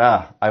 emails.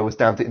 I was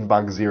down to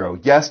inbox 0.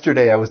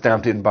 Yesterday I was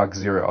down to inbox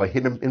 0. I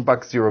hit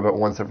inbox 0 about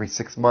once every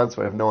 6 months,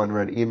 so I have no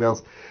unread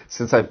emails.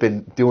 Since I've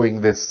been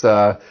doing this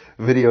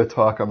video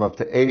talk, I'm up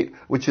to 8,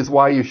 which is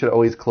why you should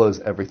always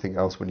close everything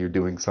else when you're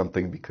doing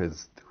something,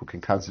 because who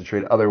can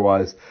concentrate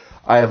otherwise?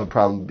 I have a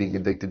problem being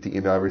addicted to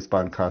email. I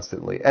respond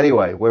constantly.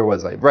 Anyway, where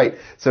was I? Right.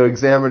 So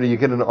examiner, you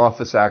get an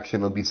office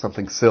action. It'll be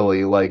something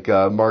silly like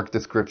mark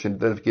description,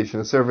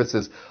 identification of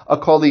services. I'll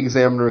call the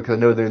examiner because I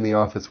know they're in the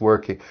office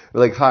working.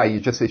 They're like, hi, you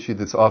just issued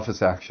this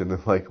office action. They're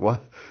like,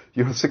 what?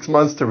 You have 6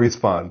 months to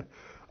respond.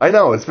 I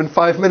know, it's been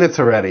 5 minutes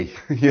already.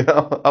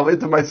 I'm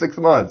into my 6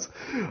 months.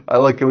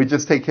 Can we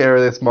just take care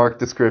of this mark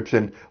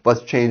description?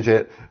 Let's change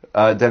it.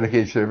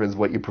 Identification is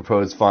what you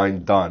propose.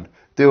 Fine, done.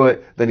 Do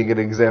it. Then you get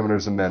an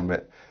examiner's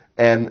amendment.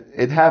 And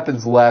it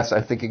happens less.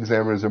 I think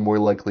examiners are more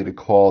likely to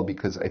call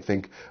because I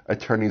think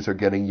attorneys are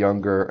getting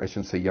younger. I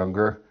shouldn't say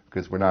younger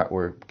because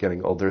we're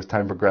getting older as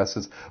time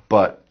progresses,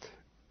 but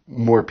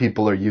more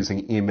people are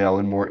using email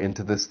and more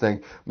into this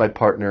thing. My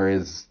partner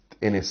is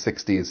in his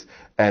 60s,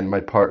 and my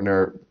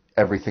partner,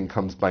 everything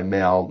comes by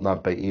mail,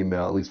 not by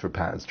email, at least for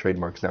patents.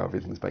 Trademarks now,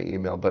 everything's by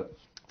email, but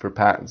for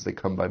patents, they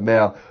come by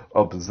mail,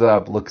 opens it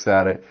up, looks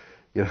at it.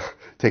 you know,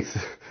 takes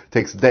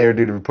a day or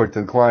two to report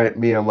to the client.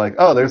 Me, I'm like,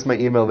 oh, there's my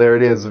email, there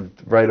it is,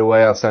 right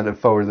away. I'll send it,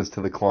 forward this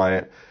to the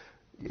client.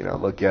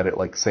 Look at it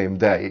like same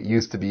day. It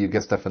used to be you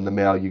get stuff in the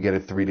mail, you get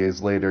it 3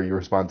 days later, you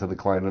respond to the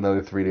client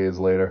another 3 days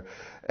later,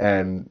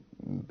 and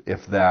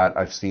if that,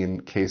 I've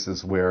seen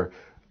cases where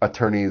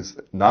attorneys,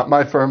 not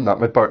my firm, not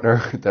my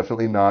partner,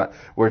 definitely not,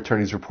 where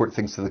attorneys report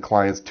things to the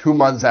clients 2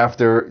 months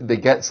after they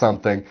get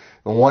something,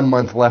 and 1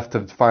 month left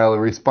to file a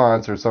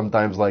response, or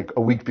sometimes like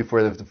a week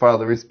before they have to file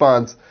the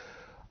response.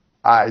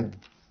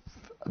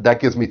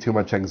 That gives me too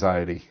much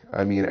anxiety.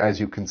 I mean, as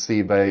you can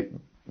see by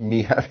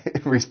me having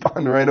to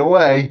respond right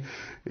away,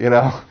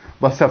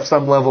 must have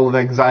some level of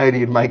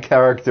anxiety in my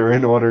character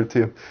in order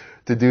to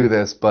do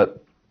this.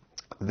 But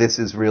this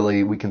is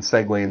really, we can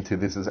segue into,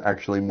 this is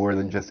actually more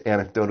than just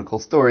anecdotal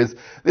stories.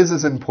 This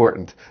is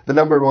important. The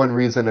number one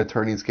reason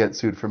attorneys get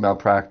sued for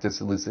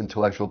malpractice, at least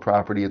intellectual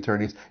property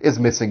attorneys, is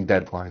missing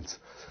deadlines.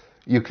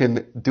 You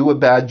can do a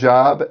bad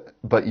job,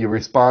 but you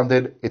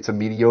responded, it's a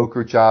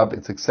mediocre job,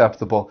 it's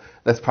acceptable,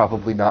 that's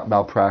probably not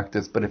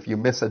malpractice. But if you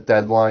miss a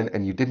deadline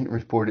and you didn't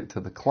report it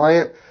to the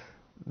client,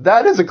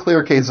 that is a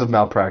clear case of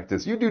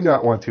malpractice. You do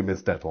not want to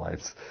miss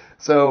deadlines.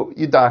 So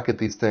you docket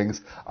these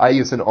things. I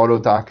use an auto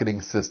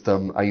docketing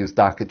system. I use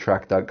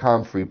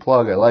dockettrack.com, free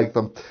plug, I like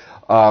them.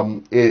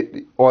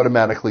 It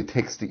automatically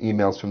takes the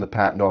emails from the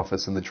patent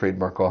office and the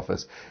trademark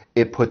office.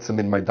 It puts them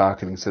in my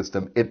docketing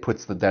system. It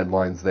puts the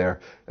deadlines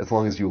there. As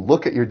long as you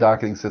look at your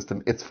docketing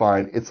system, it's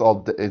fine. It's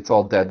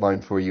all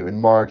deadline for you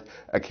and marked.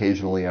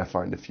 Occasionally I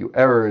find a few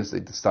errors. They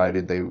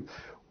decided they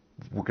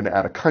were going to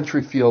add a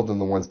country field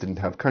and the ones didn't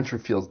have country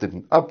fields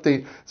didn't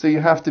update. So you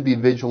have to be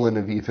vigilant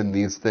of even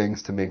these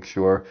things to make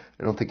sure.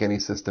 I don't think any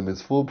system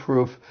is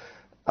foolproof.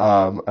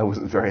 I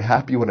wasn't very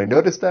happy when I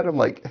noticed that. I'm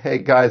like, hey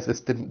guys, this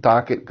didn't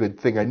docket.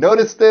 Good thing I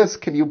noticed this.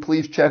 Can you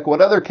please check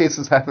what other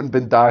cases haven't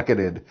been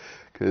docketed?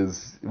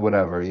 Because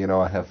whatever,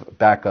 I have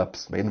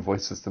backups. My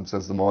invoice system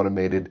says them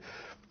automated.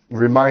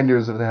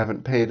 Reminders if they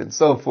haven't paid and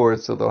so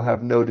forth, so they'll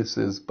have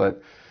notices,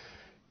 but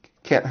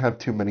can't have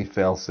too many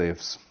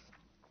fail-safes.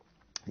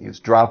 I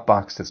use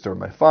Dropbox to store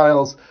my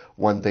files.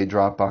 One day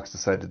Dropbox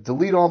decided to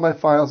delete all my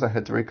files. I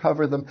had to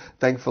recover them.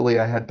 Thankfully,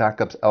 I had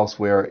backups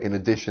elsewhere in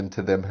addition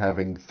to them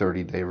having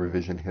 30-day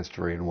revision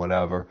history and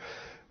whatever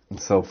and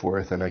so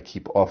forth. And I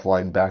keep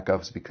offline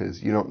backups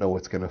because you don't know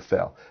what's going to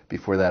fail.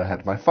 Before that, I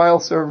had my file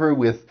server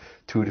with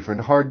 2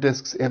 different hard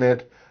disks in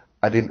it.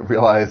 I didn't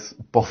realize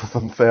both of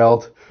them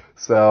failed.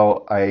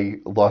 So I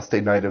lost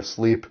a night of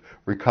sleep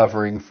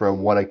recovering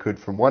from what I could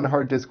from one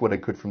hard disk, what I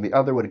could from the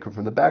other, what I could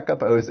from the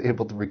backup. I was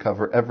able to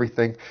recover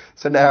everything.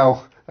 So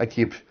now I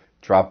keep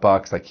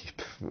Dropbox, I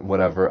keep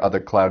whatever other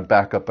cloud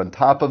backup on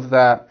top of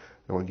that.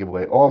 I want to give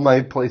away all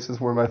my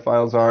places where my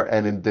files are,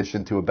 and in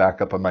addition to a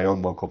backup on my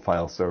own local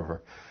file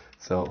server.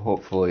 So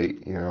hopefully,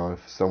 if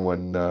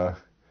someone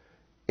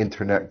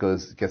internet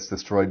gets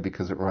destroyed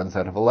because it runs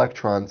out of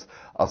electrons,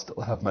 I'll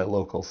still have my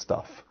local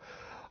stuff.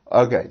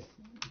 Okay.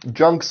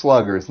 Junk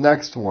sluggers,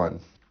 next one.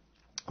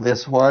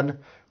 This one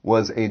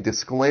was a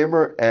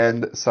disclaimer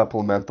and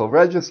supplemental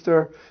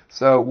register,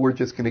 so we're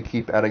just going to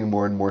keep adding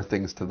more and more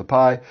things to the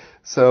pie.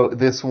 So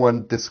this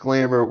one,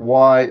 disclaimer,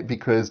 why?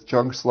 Because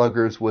junk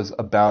sluggers was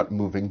about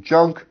moving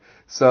junk,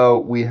 so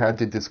we had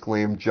to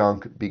disclaim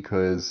junk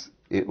because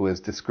it was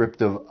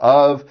descriptive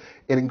of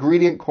an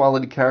ingredient,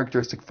 quality,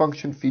 characteristic,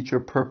 function, feature,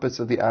 purpose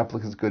of the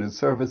applicant's goods and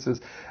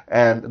services,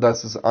 and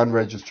thus is an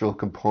unregisterable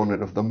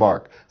component of the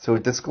mark. So a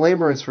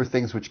disclaimer is for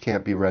things which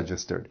can't be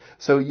registered.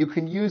 So you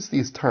can use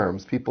these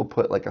terms. People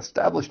put like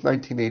established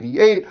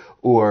 1988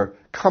 or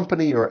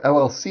company or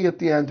LLC at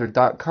the end or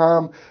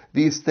 .com.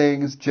 These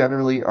things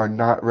generally are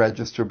not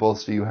registerable,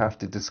 so you have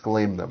to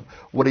disclaim them.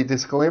 What a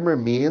disclaimer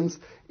means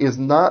is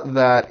not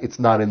that it's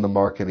not in the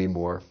mark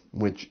anymore,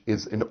 which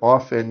is an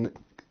often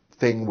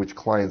thing which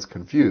clients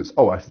confuse.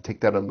 Oh, I have to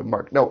take that on the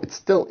mark. No, it's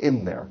still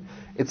in there.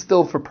 It's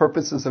still for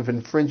purposes of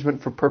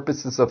infringement, for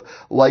purposes of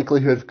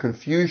likelihood of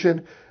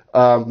confusion,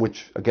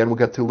 which again we'll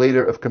get to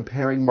later, of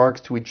comparing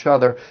marks to each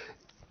other.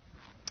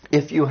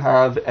 If you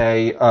have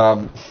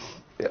a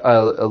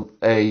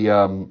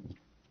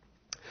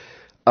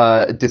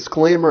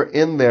disclaimer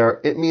in there,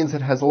 it means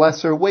it has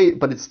lesser weight,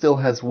 but it still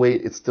has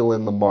weight. It's still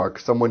in the mark.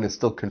 Someone is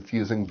still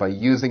confusing by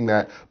using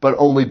that, but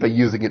only by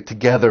using it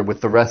together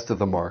with the rest of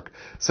the mark.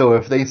 So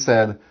if they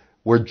said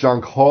we're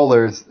junk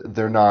haulers,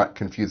 they're not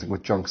confusing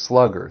with junk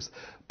sluggers.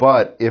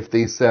 But if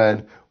they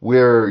said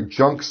we're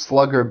junk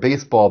slugger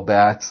baseball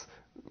bats,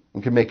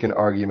 we can make an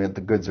argument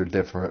the goods are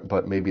different,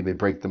 but maybe they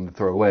break them to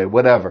throw away,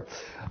 whatever.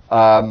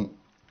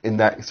 In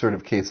that sort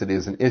of case, it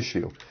is an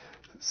issue.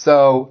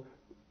 So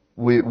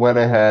we went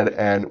ahead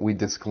and we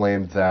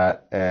disclaimed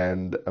that,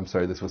 and I'm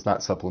sorry, this was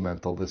not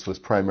supplemental, this was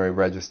primary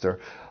register.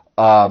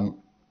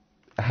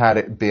 Had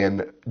it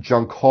been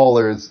junk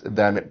haulers,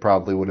 then it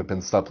probably would have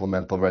been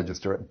supplemental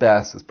register at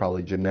best. It's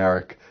probably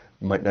generic,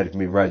 might not even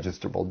be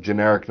registrable.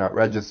 Generic, not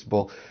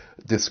registrable.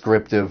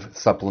 Descriptive,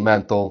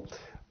 supplemental.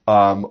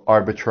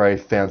 Arbitrary,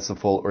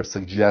 fanciful, or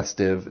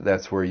suggestive,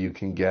 that's where you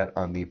can get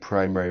on the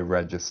primary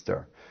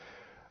register.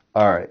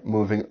 All right,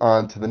 moving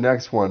on to the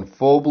next one.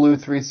 Full Blue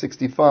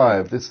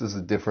 365. This is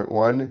a different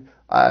one.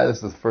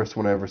 This is the first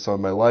one I ever saw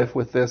in my life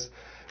with this.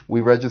 We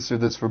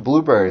registered this for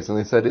blueberries, and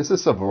they said, is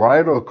this a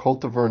varietal or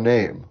cultivar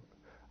name?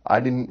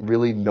 I didn't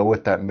really know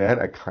what that meant.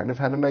 I kind of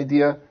had an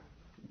idea.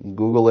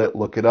 Google it,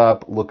 look it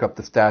up, look up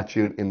the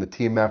statute in the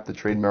TMAP, the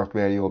Trademark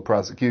Manual of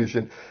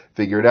Prosecution,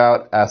 figure it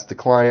out, ask the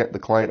client. The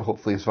client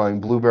hopefully is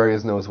finding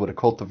blueberries, knows what a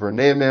cultivar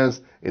name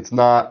is. It's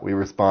not. We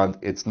respond,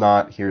 it's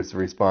not. Here's the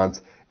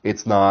response.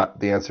 It's not.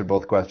 The answer to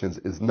both questions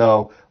is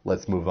no.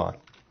 Let's move on.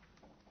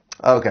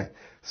 Okay.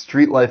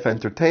 Street Life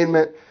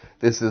Entertainment.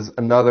 This is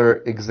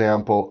another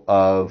example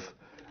of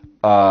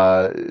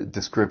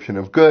description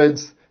of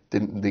goods.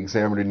 The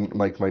examiner didn't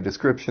like my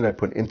description. I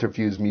put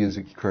interviews,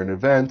 music, current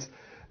events.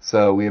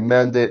 So we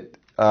amend it.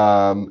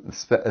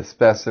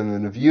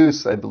 Specimen of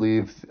use. I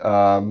believe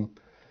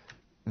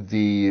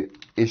the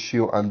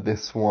issue on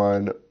this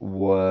one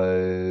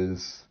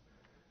was,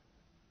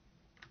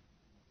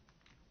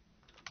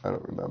 I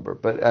don't remember,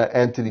 but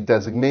entity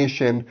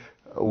designation.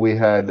 We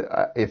had,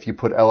 if you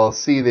put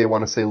LLC, they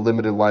want to say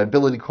limited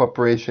liability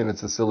corporation.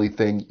 It's a silly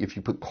thing. If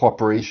you put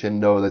corporation,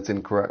 no, that's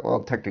incorrect.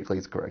 Well, technically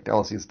it's correct.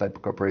 LLC is a type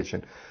of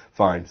corporation.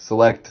 Fine.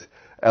 Select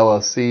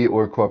LLC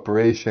or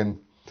corporation.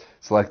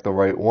 Select the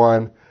right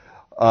one.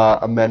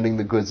 Amending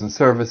the goods and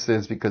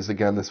services, because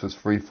again, this was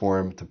free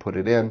form to put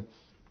it in,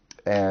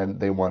 and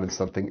they wanted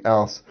something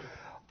else.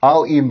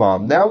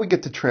 Al-Imam. Now we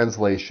get to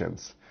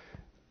translations.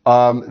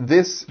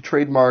 This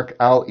trademark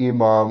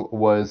Al-Imam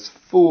was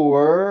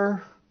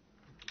for,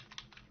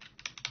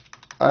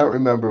 I don't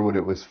remember what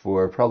it was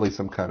for, probably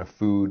some kind of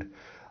food.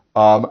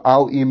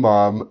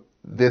 Al-Imam,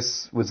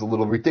 this was a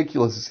little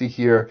ridiculous to see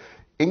here.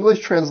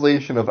 English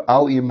translation of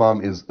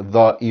Al-Imam is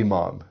the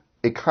Imam.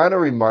 It kind of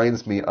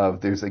reminds me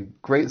of, there's a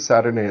great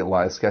Saturday Night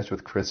Live sketch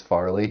with Chris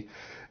Farley,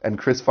 and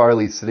Chris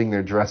Farley's sitting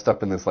there dressed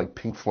up in this like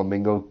pink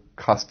flamingo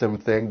custom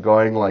thing,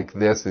 going like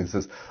this, and he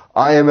says,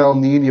 I am El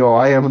Nino,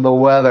 I am the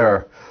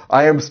weather,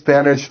 I am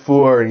Spanish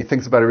for, and he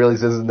thinks about it, really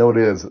doesn't know what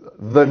it is,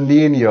 the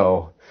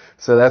Nino.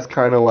 So that's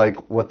kind of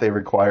like what they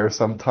require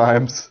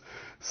sometimes.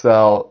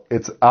 So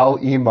it's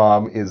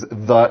Al-Imam is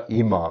the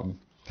Imam.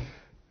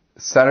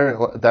 Saturday,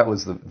 that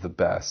was the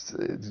best.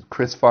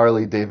 Chris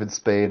Farley, David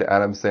Spade,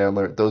 Adam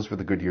Sandler, those were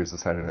the good years of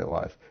Saturday Night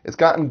Live. It's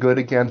gotten good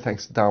again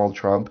thanks to Donald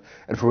Trump.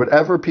 And for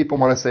whatever people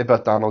want to say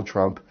about Donald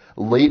Trump,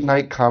 late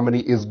night comedy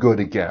is good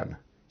again.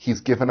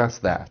 He's given us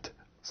that.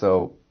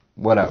 So,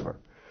 whatever.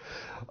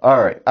 All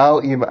right,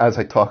 Al-Imam, as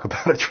I talk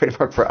about a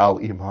trademark for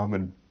Al-Imam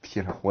and,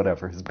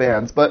 whatever, his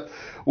bands, but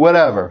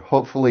whatever.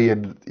 Hopefully,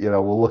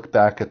 we'll look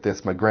back at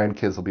this. My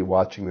grandkids will be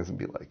watching this and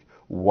be like,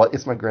 what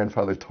is my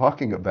grandfather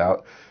talking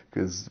about?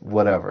 Because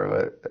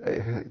whatever,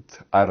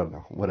 I don't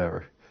know,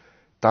 whatever.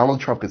 Donald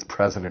Trump is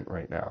president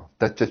right now.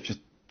 That's just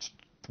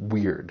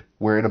weird.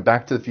 We're in a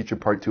Back to the Future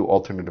Part 2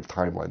 alternative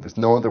timeline. There's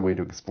no other way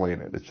to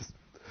explain it. It's just,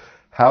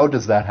 how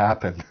does that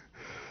happen?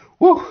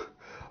 Woo!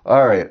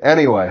 All right,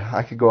 anyway,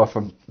 I could go off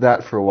on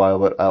that for a while,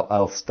 but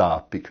I'll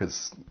stop,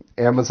 because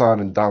Amazon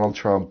and Donald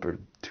Trump are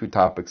two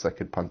topics I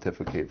could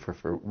pontificate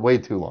for way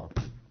too long.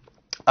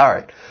 All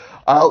right.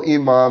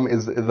 Al-Imam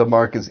is, the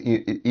mark is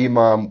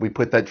Imam. We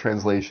put that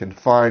translation.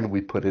 Fine. We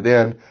put it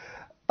in.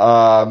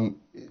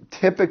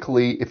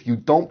 Typically, if you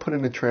don't put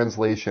in a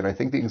translation, I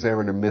think the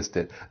examiner missed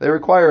it. They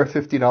require a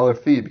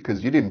 $50 fee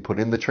because you didn't put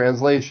in the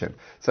translation.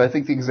 So I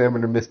think the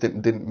examiner missed it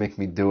and didn't make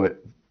me do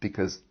it,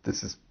 because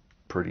this is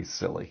pretty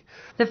silly.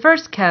 The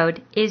first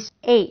code is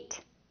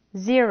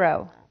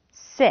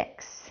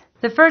 806.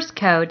 The first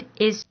code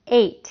is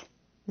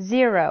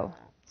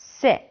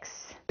 806.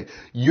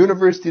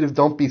 University of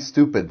Don't Be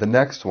Stupid, the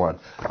next one.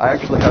 I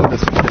actually have the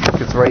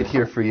certificates right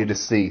here for you to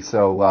see.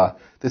 So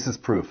this is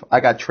proof. I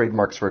got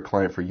trademarks for a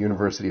client for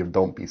University of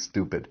Don't Be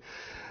Stupid.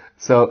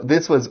 So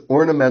this was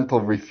ornamental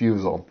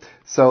refusal.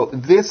 So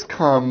this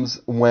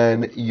comes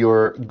when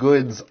your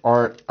goods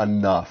aren't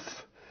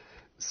enough.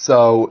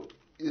 So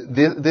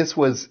this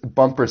was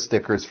bumper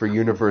stickers for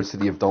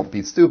University of Don't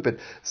Be Stupid.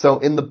 So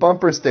in the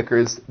bumper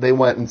stickers, they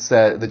went and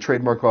said, the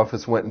trademark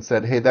office went and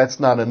said, hey, that's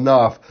not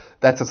enough.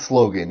 That's a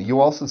slogan.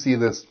 You also see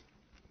this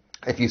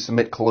if you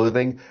submit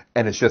clothing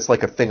and it's just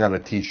like a thing on a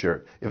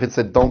t-shirt. If it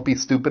said don't be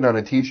stupid on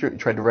a t-shirt and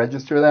you try to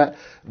register that,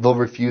 they'll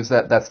refuse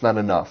that. That's not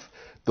enough.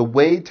 The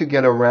way to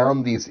get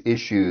around these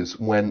issues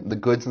when the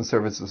goods and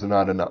services are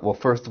not enough, well,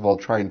 first of all,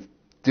 try and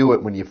do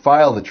it when you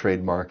file the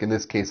trademark. In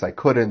this case, I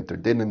couldn't or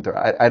didn't,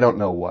 or I don't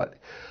know what.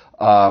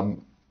 Or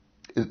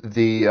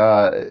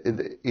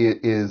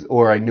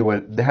I knew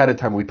it ahead of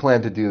time. We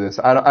planned to do this.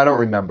 I don't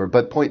remember.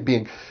 But point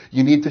being,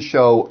 you need to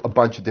show a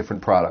bunch of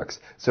different products.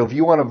 So if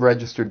you want to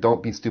register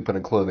Don't Be Stupid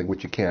in clothing,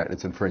 which you can't,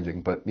 it's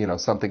infringing, but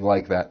something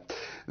like that,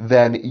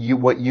 then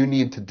what you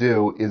need to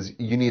do is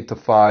you need to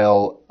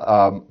file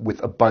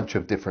with a bunch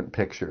of different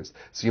pictures.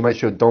 So you might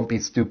show Don't Be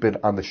Stupid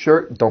on the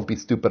shirt, Don't Be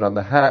Stupid on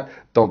the hat,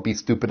 Don't Be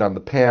Stupid on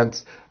the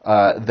pants,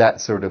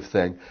 that sort of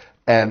thing.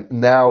 And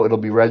now it'll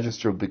be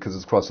registered because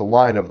it's across a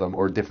line of them,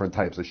 or different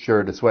types of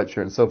shirt, a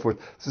sweatshirt, and so forth.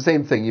 It's the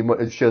same thing. You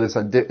might show this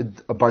on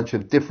a bunch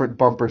of different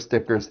bumper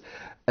stickers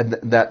and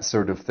that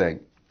sort of thing.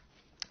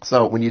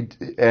 So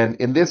and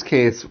in this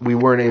case, we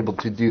weren't able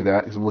to do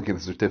that because I'm looking at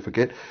the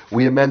certificate.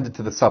 We amended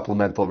to the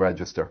supplemental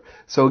register.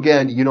 So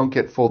again, you don't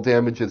get full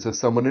damages if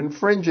someone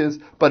infringes,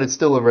 but it's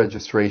still a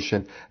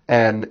registration.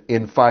 And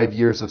in 5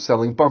 years of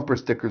selling bumper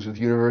stickers with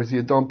University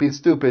of Don't Be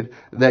Stupid,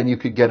 then you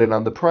could get it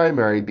on the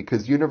primary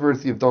because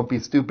University of Don't Be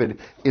Stupid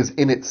is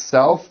in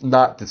itself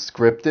not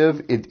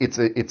descriptive.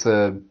 It's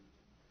a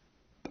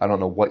I don't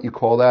know what you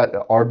call that,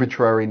 an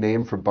arbitrary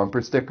name for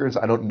bumper stickers.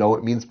 I don't know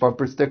it means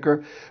bumper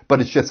sticker,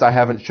 but it's just I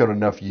haven't shown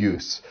enough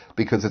use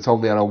because it's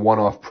only on a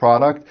one-off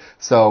product.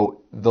 So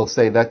they'll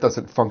say that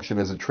doesn't function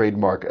as a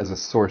trademark as a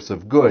source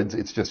of goods.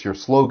 It's just your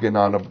slogan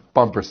on a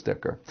bumper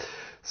sticker.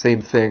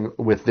 Same thing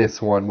with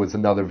this one was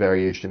another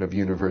variation of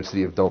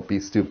University of Don't Be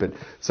Stupid.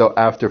 So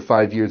after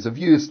 5 years of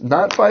use,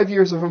 not 5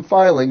 years of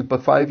filing,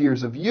 but 5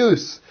 years of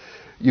use,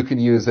 you can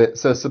use it.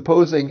 So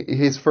supposing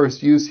his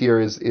first use here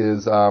is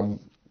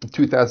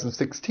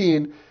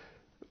 2016,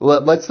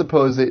 let's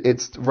suppose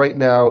it's right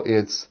now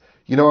it's,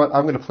 you know what,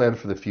 I'm going to plan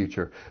for the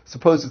future.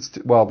 Suppose it's,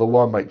 the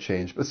law might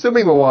change, but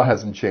assuming the law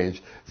hasn't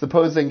changed,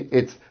 supposing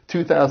it's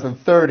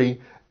 2030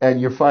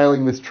 and you're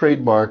filing this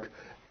trademark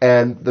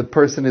and the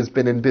person has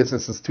been in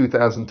business since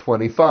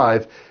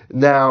 2025,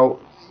 now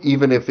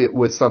even if it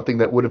was something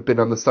that would have been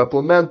on the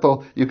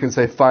supplemental, you can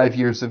say 5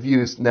 years of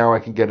use, now I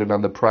can get it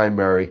on the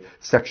primary,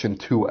 section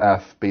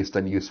 2F, based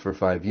on use for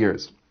 5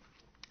 years.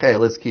 Okay,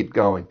 let's keep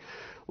going.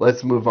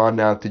 Let's move on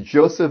now to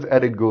Joseph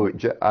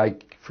Edegui. I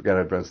forgot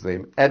how to pronounce his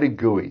name.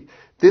 Edegui.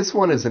 This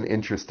one is an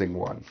interesting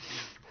one.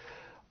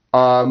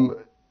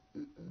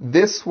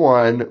 This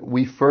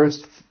one,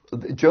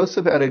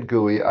 Joseph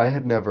Edegui, I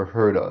had never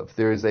heard of.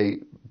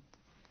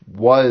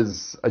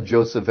 Was a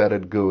Joseph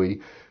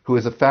Edegui who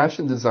is a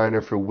fashion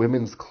designer for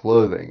women's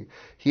clothing.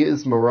 He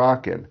is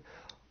Moroccan.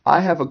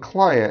 I have a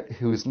client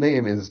whose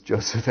name is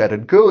Joseph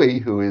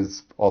Edegui, who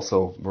is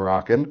also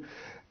Moroccan.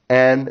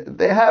 And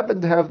they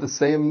happen to have the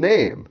same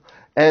name.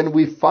 And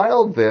we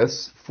filed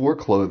this for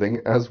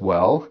clothing as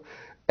well.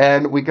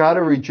 And we got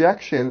a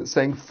rejection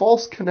saying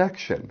false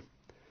connection.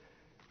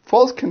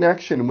 False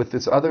connection with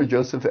this other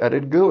Joseph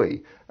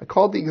Edegui. I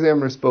called the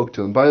examiner, spoke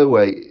to him. By the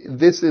way,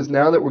 this is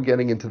now that we're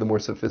getting into the more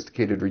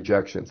sophisticated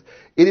rejections.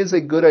 It is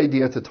a good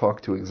idea to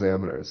talk to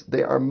examiners.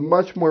 They are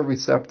much more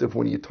receptive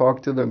when you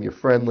talk to them. You're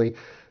friendly.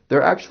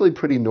 They're actually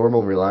pretty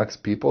normal,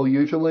 relaxed people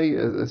usually,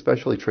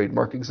 especially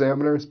trademark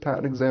examiners.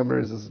 Patent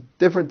examiners is a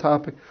different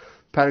topic.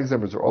 Patent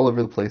examiners are all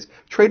over the place.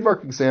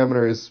 Trademark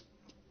examiners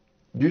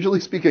usually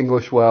speak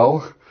English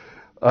well.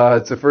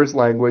 It's their first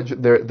language.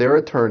 They're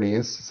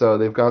attorneys, so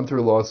they've gone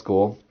through law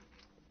school.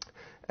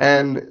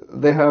 And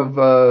they have,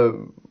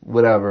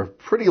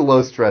 pretty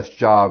low-stress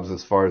jobs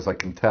as far as I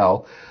can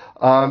tell.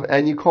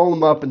 And you call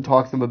them up and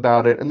talk to them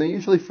about it, and they're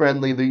usually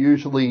friendly. They're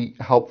usually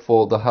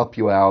helpful. They'll help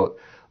you out.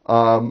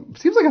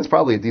 Seems like it's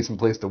probably a decent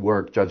place to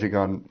work, judging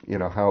on,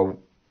 how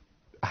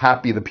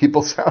happy the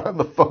people sound on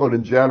the phone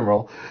in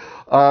general.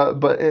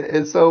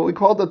 So we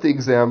called up the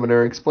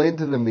examiner, explained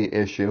to them the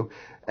issue,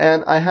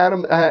 and I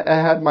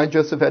had my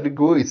Joseph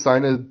Edegui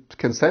sign a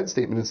consent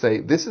statement and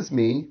say, this is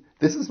me,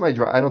 this is my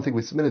I don't think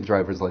we submitted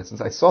driver's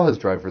license. I saw his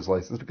driver's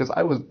license because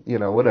I was,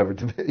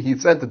 he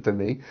sent it to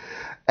me.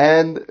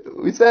 And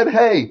we said,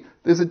 hey,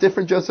 there's a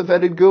different Joseph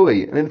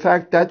Edegui. And in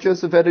fact, that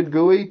Joseph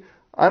Edegui,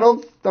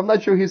 I'm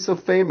not sure he's so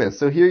famous.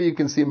 So here you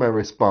can see my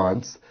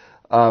response.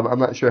 I'm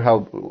not sure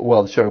how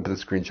well it's showing up in the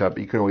screenshot, but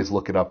you can always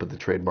look it up at the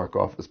trademark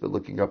office by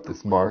looking up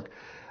this mark.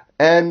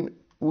 And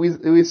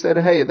we said,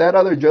 hey, that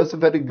other Joseph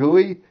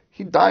Edegui,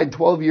 he died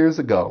 12 years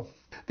ago.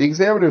 The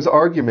examiner's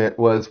argument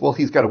was, well,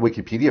 he's got a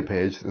Wikipedia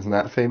page. Isn't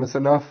that famous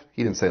enough?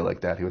 He didn't say it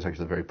like that. He was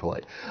actually very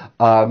polite.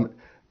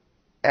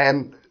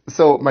 And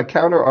so my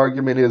counter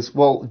argument is,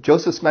 well,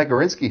 Joseph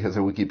Smagorinsky has a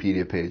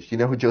Wikipedia page. Do you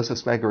know who Joseph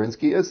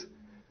Smagorinsky is?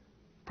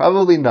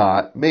 Probably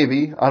not.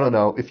 Maybe. I don't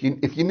know. If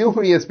you knew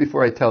who he is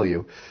before I tell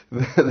you,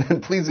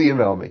 then please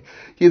email me.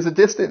 He is a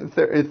distant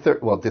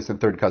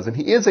third cousin.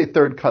 He is a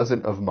third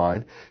cousin of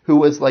mine who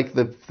was like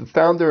the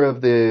founder of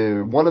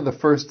one of the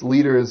first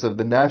leaders of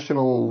the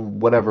National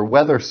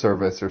Weather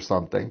Service or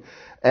something,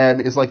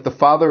 and is like the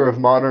father of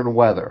modern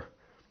weather.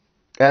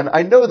 And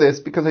I know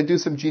this because I do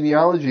some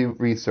genealogy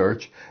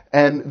research,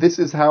 and this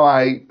is how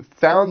I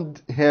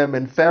found him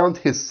and found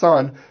his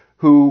son,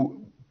 who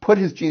put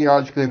his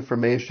genealogical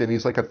information.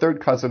 He's like a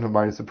third cousin of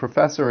mine. He's a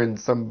professor in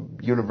some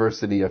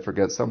university, I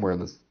forget, somewhere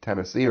in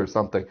Tennessee or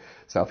something,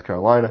 South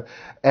Carolina.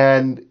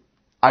 And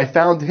I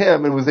found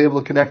him and was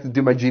able to connect and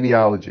do my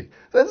genealogy.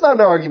 So that's not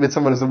an argument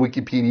someone has a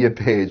Wikipedia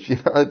page.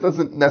 It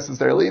doesn't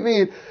necessarily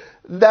mean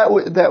that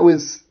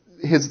was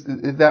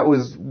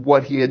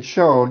what he had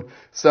shown.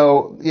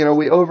 So,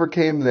 we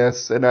overcame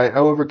this, and I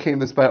overcame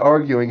this by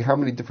arguing how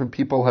many different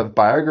people have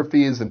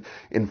biographies, and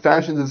in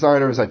fashion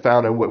designers I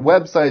found on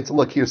websites,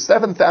 look, here's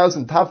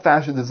 7,000 top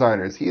fashion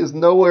designers. He is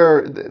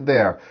nowhere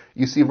there.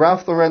 You see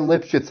Ralph Lauren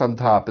Lipschitz on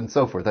top, and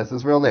so forth. That's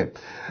his real name.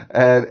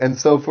 And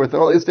so forth,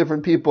 and all these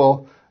different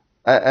people,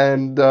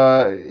 and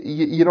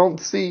you don't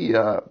see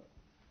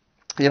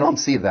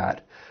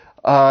that.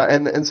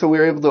 And so we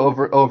were able to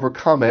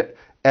overcome it.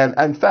 And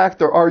in fact,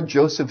 there are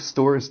Joseph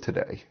stores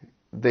today.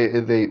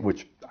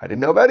 Which I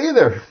didn't know about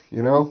either.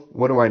 You know,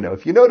 what do I know?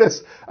 If you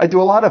notice, I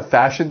do a lot of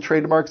fashion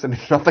trademarks and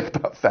nothing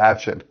about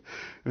fashion.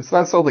 If it's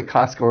not sold at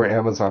Costco or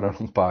Amazon, I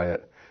don't buy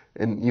it.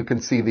 And you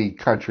can see the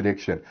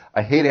contradiction.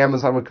 I hate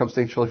Amazon when it comes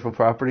to intellectual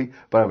property,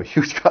 but I'm a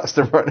huge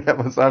customer on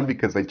Amazon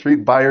because they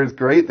treat buyers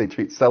great. They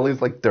treat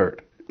sellers like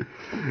dirt.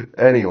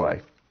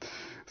 Anyway,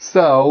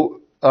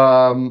 so we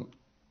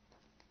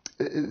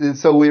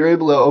were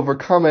able to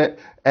overcome it,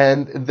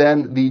 and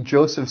then the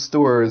Joseph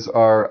stores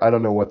are, I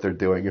don't know what they're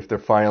doing, if they're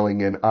filing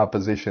in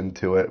opposition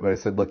to it, but I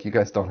said, look, you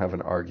guys don't have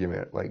an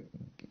argument. Like,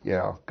 you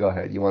know, go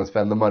ahead. You want to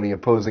spend the money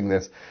opposing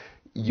this.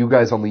 You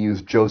guys only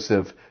use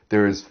Joseph.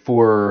 There's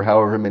 4 or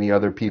however many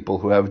other people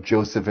who have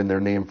Joseph in their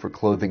name for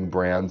clothing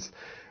brands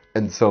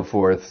and so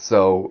forth.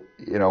 So,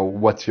 you know,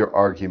 what's your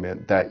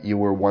argument? That you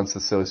were once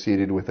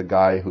associated with a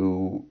guy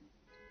who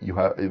you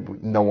have,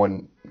 no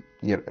one,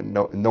 you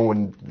know, no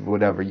one,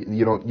 whatever.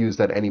 You don't use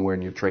that anywhere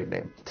in your trade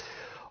name.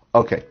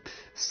 Okay,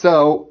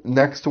 so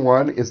next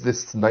one is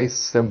this nice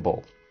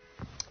symbol.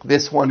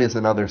 This one is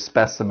another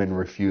specimen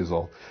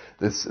refusal.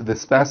 The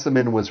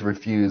specimen was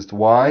refused.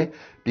 Why?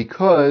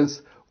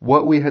 Because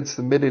what we had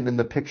submitted in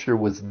the picture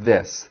was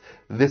this.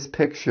 This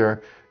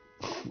picture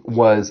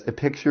was a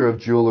picture of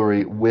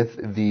jewelry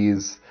with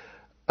these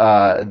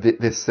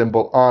this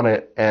symbol on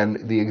it,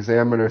 and the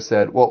examiner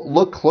said, well,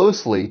 look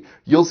closely,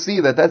 you'll see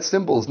that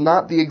symbol is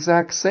not the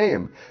exact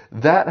same.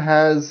 That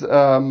has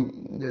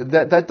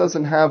that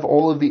doesn't have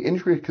all of the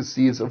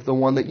intricacies of the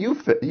one that you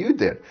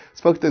did.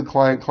 Spoke to the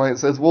client. Client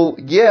says, well,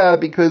 yeah,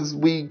 because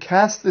we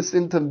cast this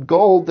into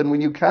gold, and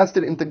when you cast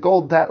it into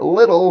gold that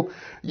little,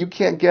 you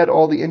can't get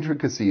all the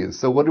intricacies.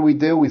 So what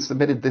do? We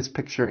submitted this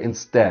picture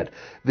instead.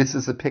 This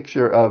is a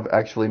picture of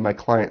actually my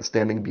client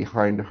standing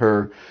behind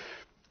her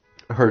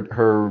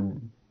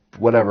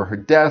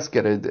desk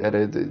at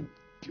a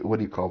what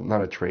do you call it?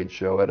 Not a trade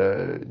show, at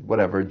a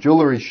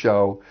jewelry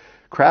show,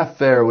 craft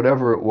fair,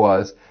 whatever it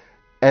was.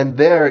 And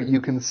there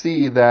you can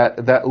see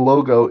that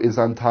logo is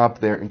on top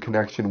there in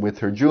connection with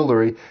her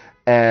jewelry,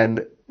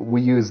 and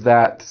we use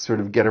that to sort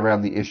of get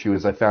around the issue.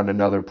 As I found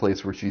another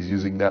place where she's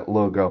using that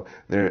logo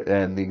there,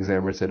 and the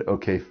examiner said,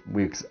 okay,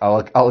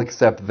 I'll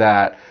accept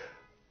that.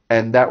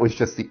 And that was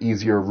just the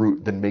easier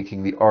route than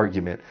making the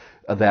argument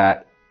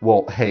that,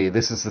 well, hey,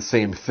 this is the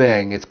same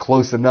thing. It's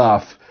close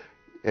enough.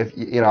 If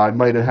you know, I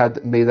might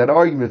have made that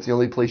argument. It's the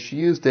only place she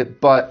used it,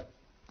 but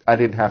I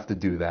didn't have to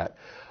do that.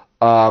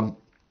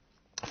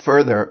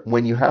 Further,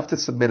 when you have to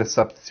submit a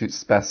substitute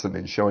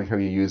specimen showing how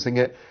you're using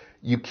it,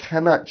 you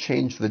cannot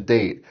change the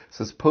date.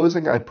 So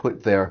supposing I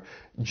put there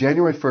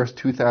January 1st,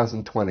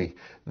 2020,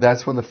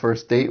 that's when the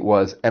first date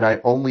was, and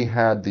I only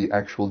had the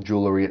actual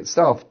jewelry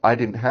itself. I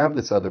didn't have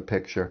this other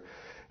picture.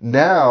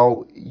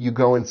 Now you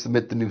go and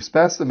submit the new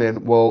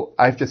specimen. Well,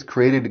 I've just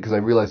created it because I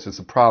realized there's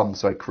a problem,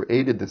 so I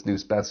created this new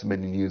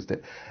specimen and used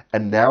it.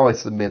 And now I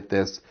submit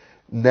this.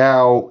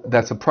 Now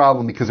that's a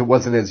problem because it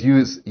wasn't as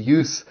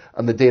use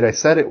on the date I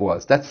said it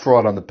was. That's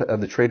fraud on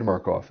the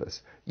trademark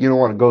office. You don't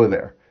want to go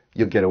there.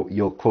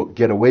 You'll quote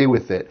get away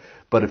with it.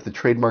 But if the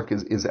trademark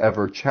is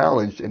ever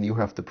challenged and you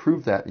have to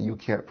prove that and you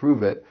can't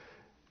prove it,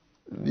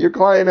 your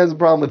client has a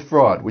problem with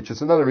fraud, which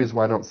is another reason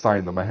why I don't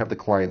sign them. I have the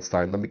client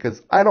sign them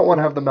because I don't want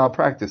to have the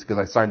malpractice because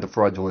I signed a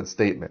fraudulent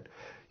statement.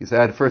 You say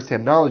I had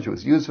first-hand knowledge, it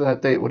was used for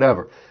that date,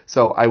 whatever.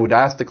 So I would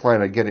ask the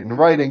client, I'd get it in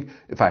writing.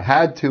 If I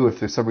had to, if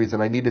there's some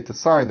reason I needed to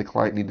sign, the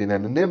client needed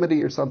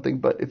anonymity or something,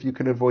 but if you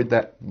can avoid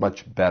that,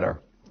 much better.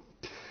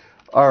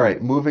 All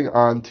right, moving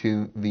on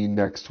to the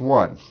next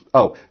one.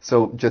 Oh,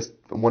 so just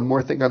one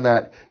more thing on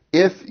that.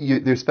 If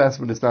their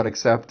specimen is not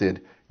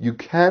accepted, you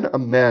can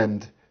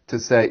amend to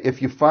say,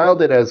 if you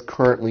filed it as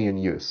currently in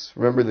use.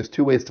 Remember, there's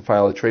 2 ways to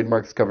file a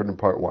trademark covered in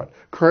Part 1.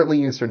 Currently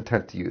in use or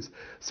intent to use.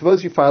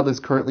 Suppose you filed as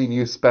currently in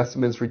use,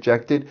 specimen is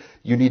rejected,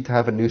 you need to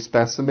have a new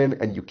specimen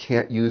and you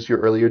can't use your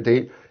earlier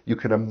date. You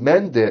can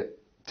amend it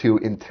to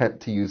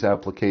intent to use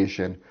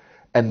application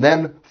and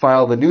then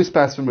file the new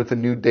specimen with a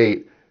new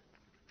date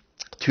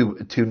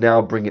to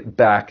now bring it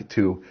back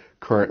to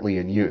currently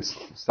in use.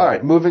 All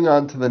right, moving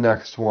on to the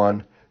next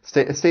one.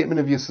 Statement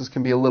of uses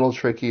can be a little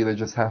tricky. They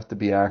just have to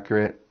be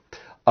accurate.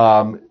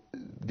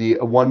 The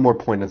one more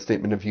point on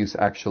statement of use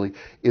actually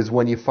is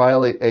when you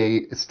file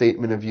a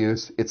statement of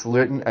use, it's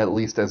written at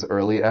least as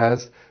early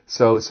as.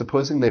 So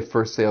supposing their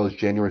first sale is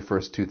January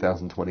 1st,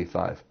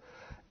 2025,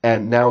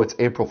 and now it's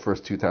April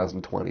 1st,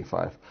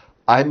 2025.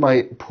 I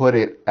might put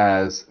it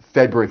as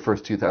February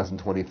 1st,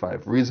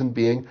 2025. Reason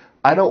being,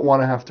 I don't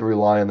want to have to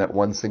rely on that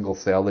one single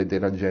sale they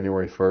did on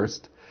January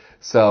 1st.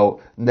 So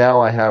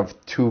now I have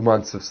 2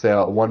 months of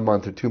sale, 1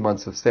 month or 2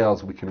 months of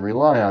sales we can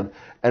rely on,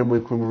 and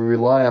we can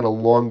rely on a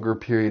longer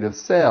period of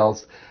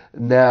sales.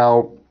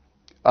 Now,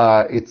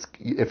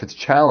 if it's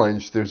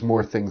challenged, there's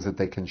more things that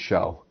they can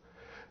show.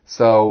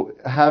 So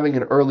having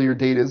an earlier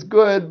date is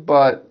good,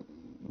 but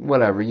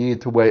whatever, you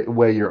need to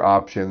weigh your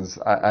options.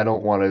 I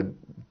don't want to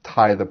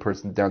tie the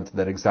person down to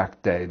that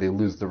exact day. They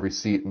lose the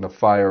receipt in a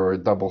fire or a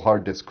double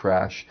hard disk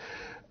crash.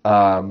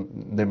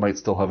 They might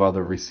still have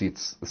other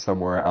receipts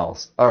somewhere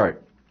else. All right.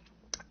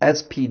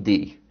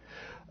 SPD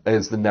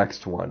is the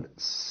next one.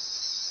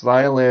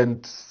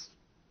 Silent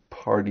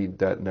party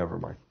debt, never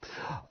mind.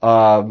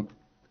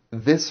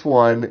 This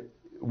one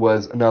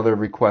was another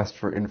request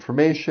for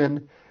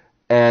information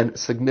and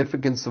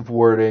significance of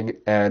wording,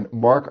 and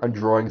mark on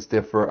drawings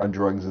differ on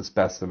drawings and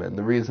specimen.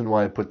 The reason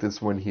why I put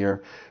this one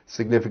here,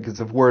 significance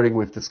of wording,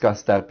 we've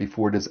discussed that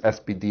before. Does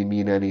SPD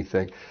mean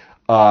anything?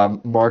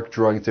 Mark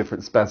drawings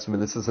different specimen.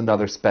 This is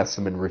another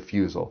specimen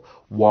refusal.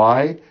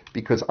 Why?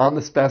 Because on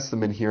the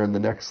specimen here in the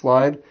next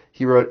slide,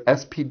 he wrote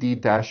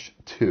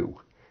SPD-2.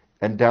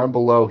 And down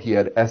below he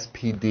had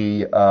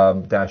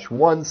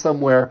SPD-1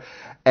 somewhere.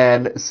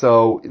 And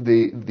so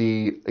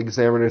the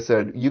examiner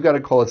said, you got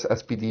to call this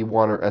SPD-1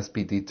 or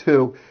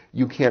SPD-2.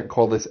 You can't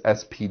call this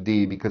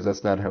SPD because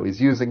that's not how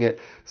he's using it.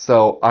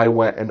 So I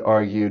went and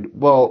argued,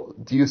 well,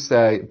 do you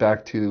say,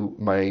 back to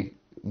my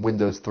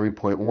Windows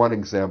 3.1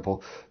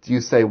 example, do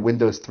you say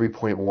Windows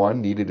 3.1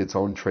 needed its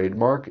own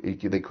trademark?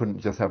 They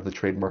couldn't just have the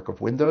trademark of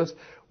Windows,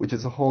 which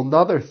is a whole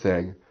nother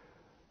thing.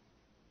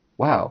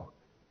 Wow.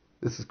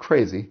 This is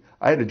crazy.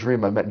 I had a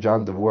dream I met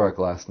John Dvorak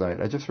last night.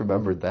 I just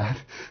remembered that.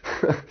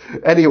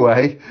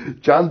 Anyway,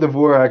 John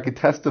Dvorak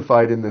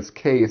testified in this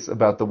case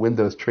about the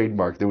Windows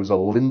trademark. There was a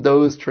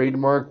Lindows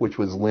trademark, which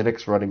was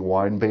Linux running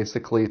wine,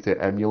 basically, to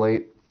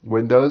emulate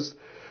Windows.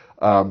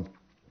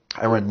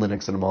 I run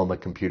Linux on all my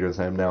computers.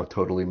 I am now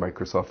totally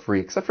Microsoft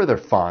free, except for their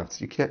fonts.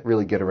 You can't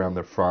really get around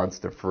their fonts.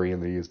 They're free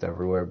and they're used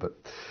everywhere, but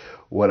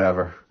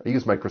whatever. I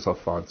use Microsoft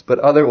fonts. But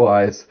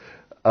otherwise,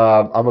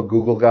 I'm a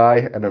Google guy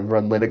and I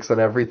run Linux on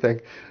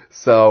everything.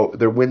 So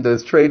their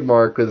Windows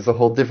trademark is a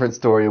whole different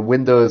story.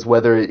 Windows,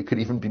 whether it could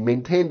even be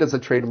maintained as a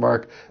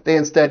trademark, they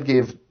instead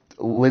gave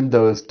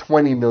Windows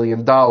 $20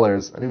 million. I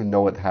don't even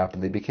know what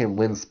happened. They became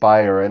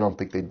Linspire. I don't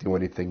think they do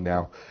anything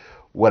now.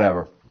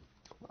 Whatever.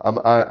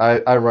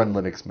 I run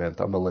Linux Mint.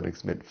 I'm a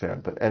Linux Mint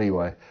fan. But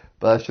anyway,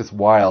 that's just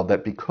wild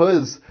that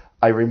because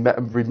I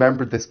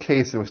remembered this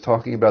case and was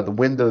talking about the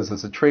Windows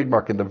as a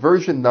trademark and the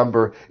version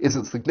number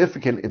isn't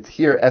significant. It's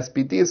here.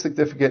 SPD is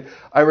significant.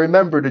 I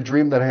remembered a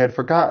dream that I had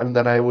forgotten,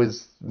 that I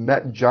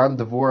met John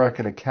Dvorak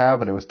in a cab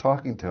and I was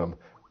talking to him.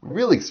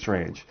 Really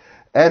strange.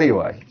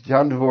 Anyway,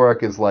 John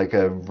Dvorak is like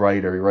a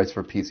writer. He writes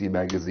for PC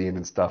Magazine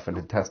and stuff, and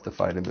had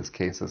testified in this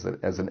case as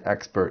an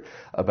expert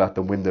about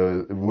the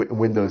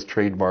Windows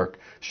trademark.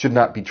 Should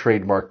not be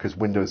trademarked because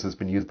Windows has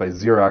been used by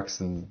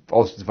Xerox and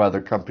all sorts of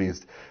other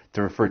companies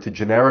to refer to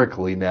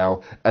generically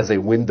now as a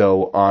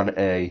window on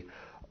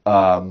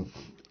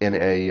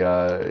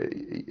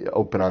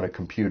open on a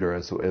computer,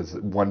 as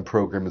one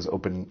program is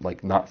open,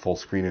 like not full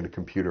screen in a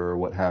computer or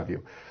what have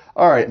you.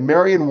 All right,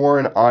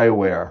 Merriam-Warren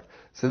Eyewear.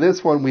 So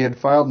this one we had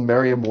filed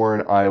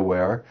Merriam-Warren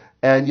Eyewear,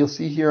 and you'll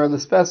see here on the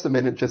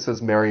specimen it just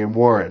says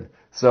Merriam-Warren.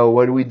 So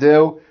what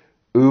do?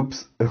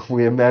 Oops,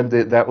 we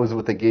amended. That was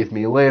what they gave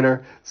me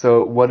later.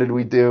 So what did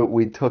we do?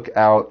 We took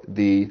out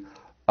the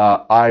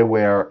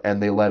eyewear,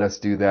 and they let us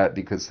do that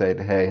because they said,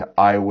 hey,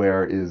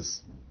 eyewear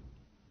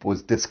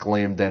was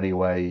disclaimed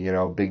anyway. You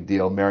know, big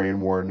deal.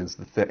 Merriam-Warren is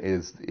the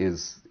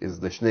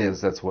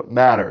schniz. That's what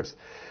matters.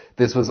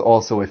 This was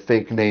also a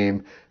fake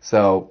name,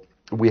 so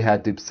we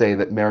had to say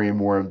that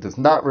Merriam-Warren does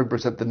not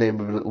represent the name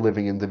of a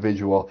living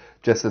individual,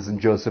 just as in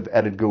Joseph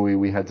Edgui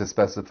we had to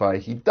specify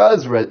he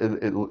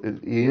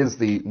is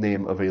the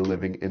name of a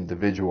living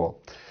individual.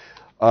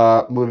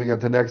 Moving on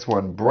to the next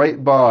one,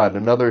 Brightbod,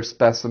 another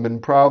specimen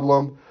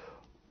problem.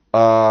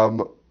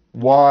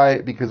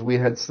 Why? Because we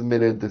had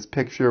submitted this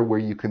picture where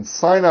you can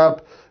sign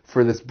up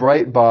for this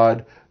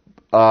Brightbod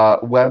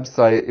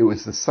website. It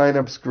was the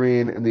sign-up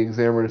screen, and the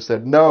examiner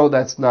said, no,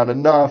 that's not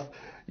enough.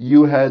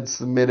 You had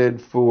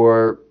submitted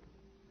for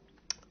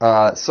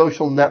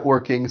social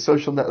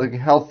networking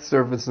health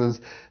services.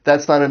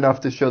 That's not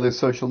enough to show there's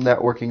social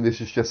networking.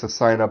 This is just a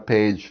sign-up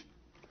page.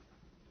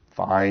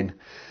 Fine.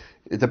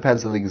 It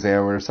depends on the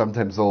examiner.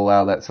 Sometimes they'll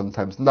allow that,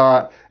 sometimes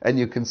not. And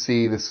you can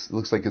see this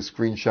looks like a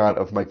screenshot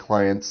of my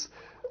client's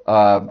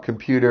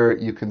computer.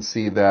 You can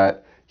see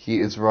that he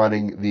is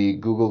running the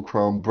Google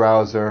Chrome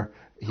browser.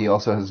 He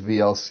also has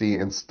VLC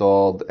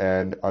installed,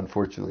 and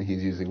unfortunately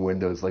he's using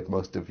Windows like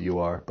most of you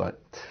are, but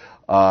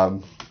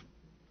Linux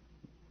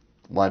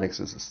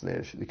is a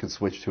snitch. You can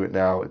switch to it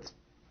now. It's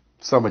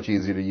so much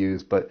easier to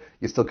use, but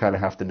you still kind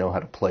of have to know how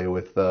to play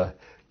with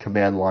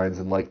command lines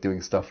and like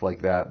doing stuff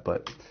like that,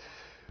 but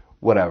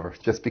whatever.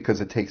 Just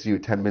because it takes you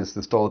 10 minutes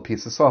to install a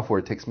piece of software,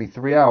 it takes me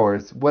 3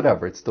 hours,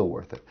 whatever, it's still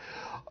worth it.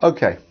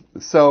 Okay,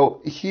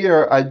 so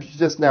here I've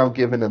just now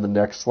given in the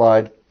next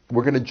slide,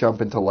 we're going to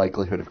jump into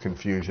likelihood of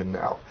confusion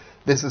now.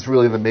 This is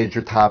really the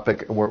major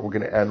topic and what we're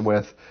going to end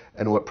with,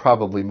 and what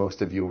probably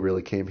most of you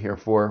really came here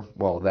for.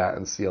 Well, that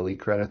and CLE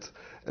credits,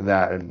 and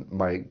that and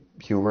my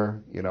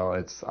humor. You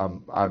know,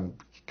 I'm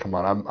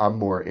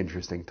more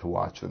interesting to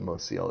watch than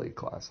most CLE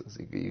classes.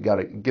 You got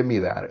to give me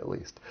that at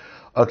least.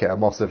 Okay,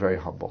 I'm also very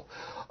humble.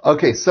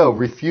 Okay, so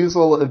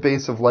refusal,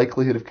 evasive,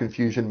 likelihood of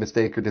confusion,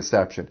 mistake, or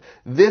deception.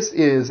 This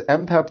is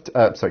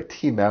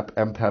TMAP.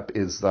 MPEP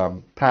is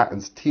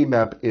patents.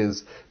 TMAP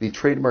is the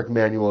Trademark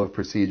Manual of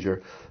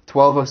Procedure.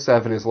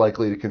 1207 is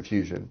likelihood of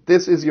confusion.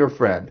 This is your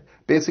friend.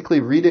 Basically,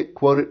 read it,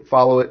 quote it,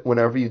 follow it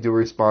whenever you do a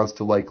response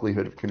to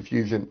likelihood of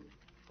confusion.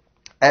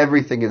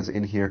 Everything is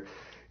in here.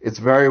 It's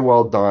very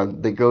well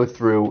done. They go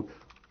through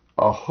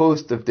a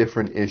host of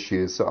different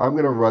issues. So I'm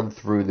going to run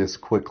through this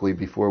quickly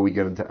before we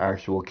get into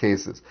actual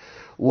cases.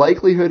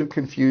 Likelihood of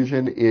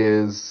confusion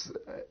is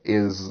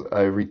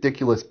a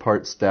ridiculous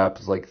part step.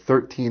 It's like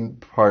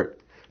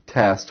 13-part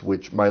test,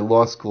 which my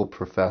law school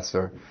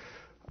professor,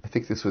 I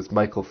think this was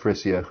Michael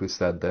Frisia who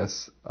said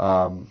this,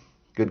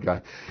 good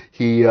guy.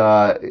 He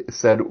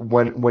said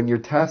when your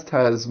test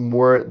has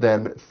more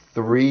than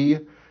three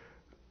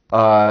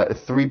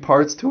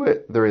parts to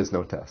it, there is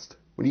no test.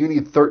 When you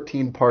need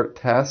 13-part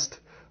test,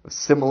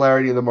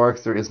 similarity of the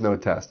marks, there is no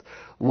test.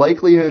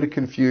 Likelihood of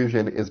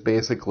confusion is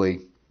basically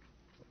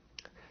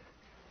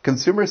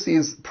consumer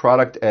sees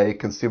product A,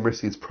 consumer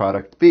sees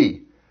product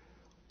B.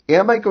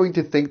 Am I going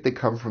to think they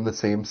come from the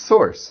same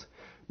source?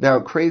 Now,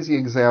 crazy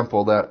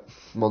example that,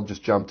 we'll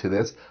just jump to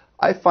this.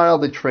 I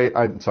filed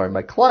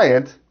my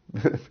client,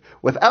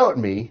 without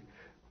me,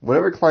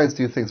 whenever clients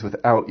do things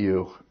without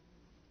you,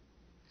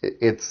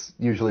 it's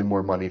usually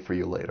more money for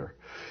you later.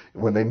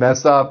 When they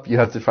mess up, you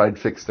have to try and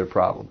fix their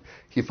problem.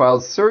 He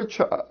filed Sir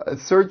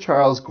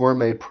Charles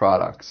Gourmet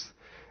Products,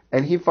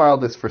 and he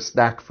filed this for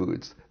snack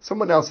foods.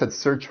 Someone else had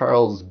Sir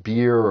Charles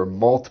Beer or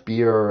Malt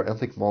Beer. I don't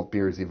think malt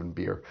beer is even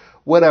beer.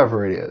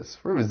 Whatever it is.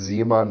 Remember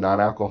Zima,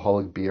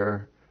 non-alcoholic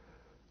beer?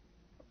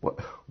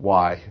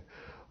 Why?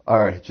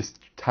 All right, just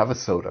have a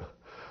soda.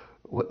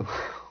 All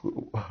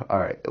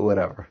right,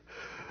 whatever.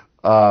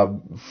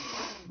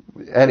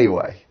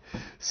 Anyway,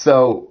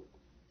 so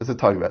what's it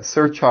talking about?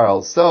 Sir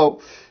Charles.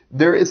 So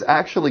there is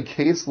actually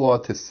case law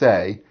to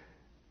say,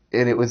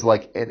 and it was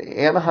like an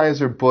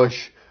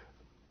Anheuser-Busch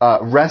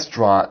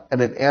restaurant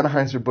and an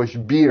Anheuser-Busch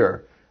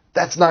beer.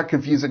 That's not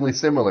confusingly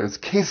similar. It's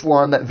case law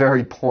on that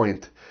very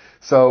point.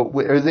 So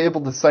I was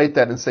able to cite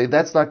that and say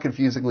that's not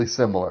confusingly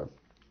similar.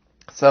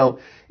 So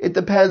it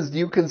depends. Do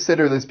you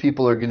consider these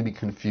people are going to be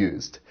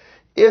confused?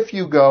 If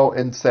you go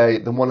and say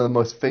that one of the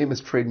most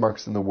famous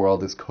trademarks in the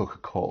world is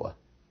Coca-Cola,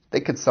 they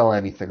could sell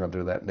anything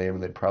under that name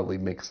and they'd probably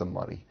make some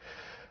money.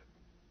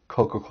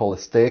 Coca-Cola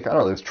steak. I don't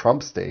know, there's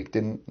Trump steak.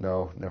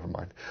 No, never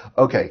mind.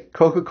 Okay,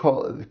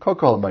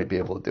 Coca-Cola might be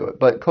able to do it,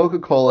 but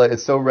Coca-Cola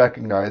is so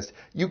recognized,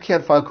 you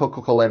can't file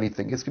Coca-Cola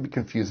anything. It's going to be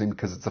confusing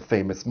because it's a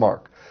famous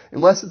mark.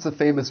 Unless it's a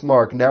famous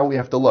mark, now we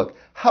have to look.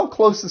 How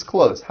close is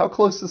close? How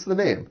close is the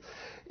name?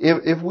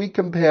 If we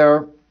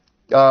compare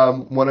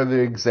one of the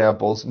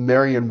examples,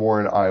 Marion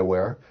Warren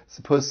Eyewear,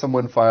 suppose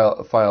someone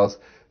files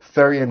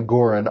Ferian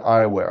Gorin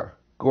Eyewear.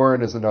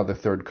 Gorin is another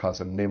third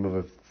cousin, name of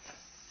a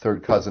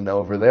third cousin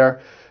over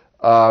there.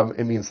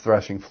 It means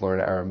threshing floor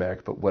in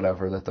Aramaic, but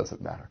whatever, that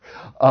doesn't matter.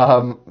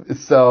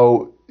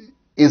 So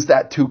is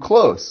that too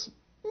close?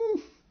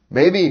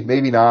 Maybe,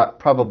 maybe not,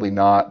 probably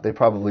not. They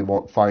probably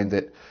won't find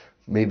it.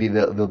 Maybe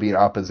there'll be an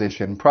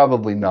opposition,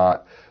 probably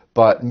not.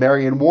 But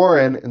Marion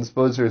Warren, and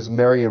suppose there's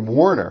Marion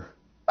Warner.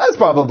 That's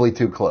probably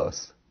too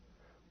close.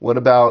 What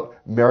about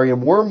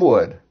Marion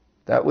Wormwood?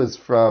 That was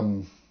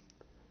from,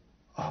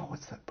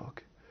 what's that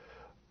book?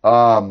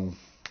 Danny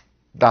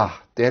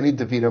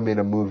DeVito made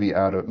a movie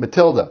out of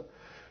Matilda.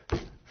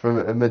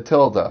 From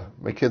Matilda.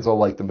 My kids all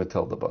like the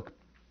Matilda book.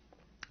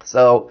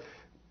 So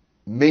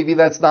maybe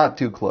that's not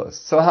too close.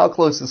 So how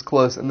close is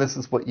close? And this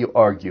is what you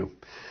argue.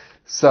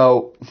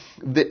 So,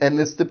 and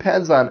this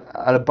depends on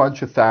a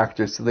bunch of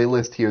factors. So they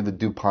list here the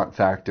DuPont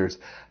factors,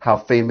 how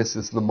famous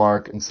is the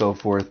mark, and so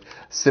forth.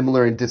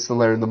 Similar and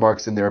dissimilar in the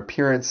marks in their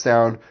appearance,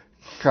 sound,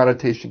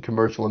 connotation,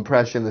 commercial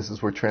impression. This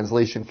is where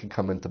translation can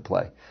come into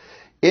play.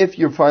 If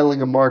you're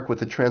filing a mark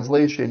with a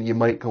translation, you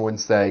might go and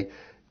say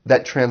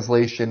that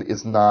translation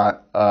is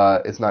not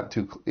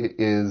too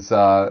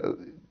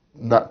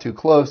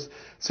close.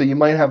 So you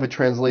might have a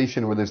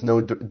translation where there's no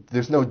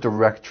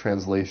direct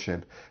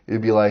translation.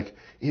 It'd be like,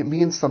 it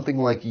means something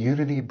like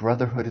unity,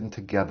 brotherhood, and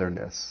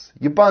togetherness.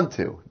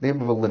 Ubuntu,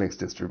 name of a Linux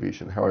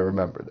distribution, how I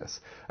remember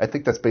this. I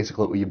think that's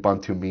basically what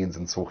Ubuntu means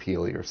in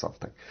Swahili or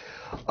something.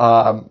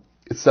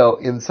 So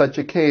in such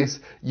a case,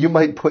 you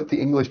might put the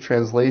English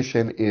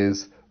translation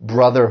is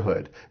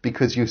brotherhood,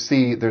 because you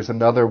see there's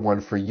another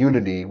one for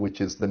unity, which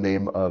is the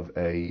name of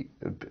is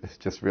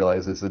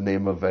the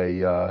name of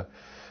a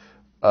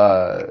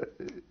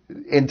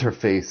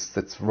interface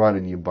that's run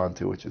in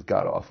Ubuntu, which is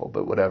god-awful,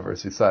 but whatever,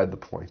 it's beside the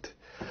point.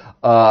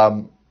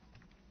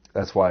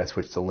 That's why I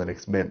switched to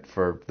Linux Mint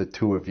for the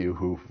two of you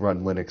who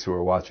run Linux who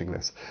are watching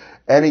this.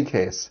 Any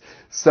case,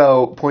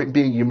 so point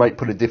being, you might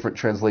put a different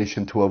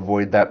translation to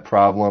avoid that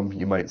problem.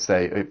 You might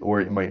say, or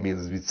it might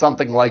mean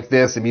something like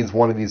this. It means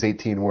one of these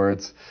 18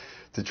 words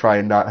to try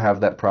and not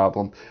have that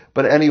problem.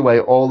 But anyway,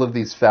 all of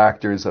these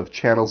factors of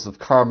channels of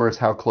commerce,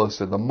 how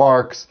close are the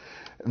marks,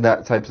 and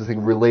that type of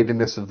thing.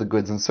 Relatedness of the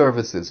goods and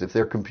services.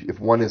 If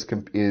one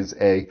is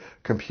a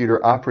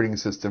computer operating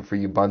system for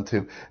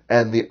Ubuntu,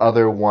 and the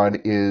other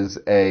one is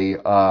a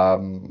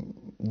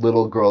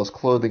little girl's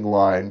clothing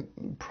line,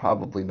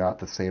 probably not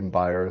the same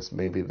buyers.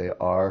 Maybe they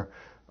are.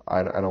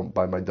 I don't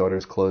buy my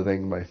daughter's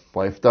clothing. My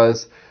wife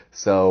does.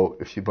 So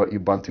if she bought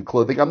Ubuntu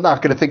clothing, I'm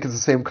not going to think it's the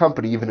same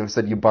company, even if it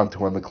said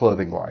Ubuntu on the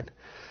clothing line.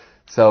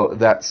 So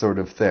that sort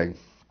of thing.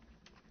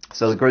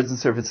 So the goods and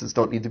services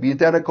don't need to be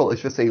identical.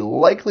 It's just a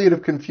likelihood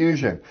of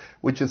confusion,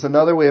 which is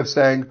another way of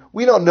saying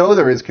we don't know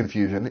there is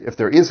confusion. If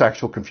there is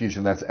actual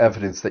confusion, that's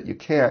evidence that you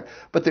can't.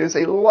 But there's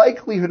a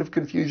likelihood of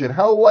confusion.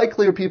 How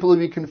likely are people to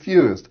be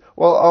confused?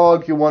 Well, I'll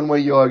argue one way,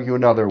 you'll argue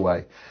another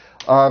way.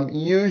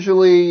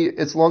 Usually,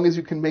 as long as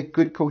you can make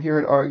good,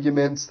 coherent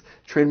arguments,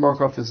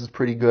 Trademark Office is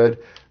pretty good.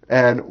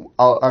 And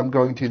I'm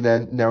going to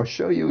then now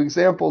show you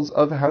examples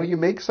of how you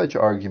make such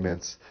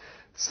arguments.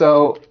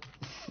 So,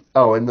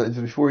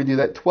 before we do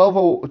that,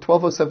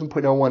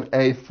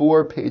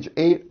 1207.01A4, page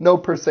 8, no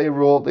per se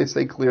rule. They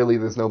say clearly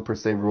there's no per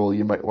se rule.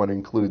 You might want to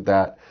include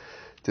that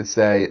to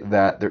say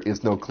that there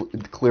is no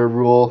clear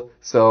rule,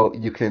 so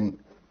you can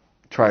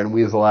try and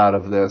weasel out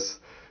of this.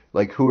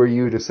 Like, who are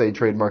you to say,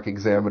 trademark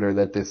examiner,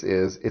 that this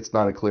is? It's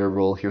not a clear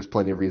rule. Here's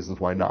plenty of reasons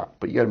why not.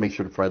 But you got to make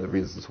sure to find the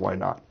reasons why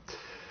not.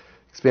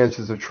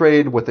 Expansions of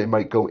trade, what they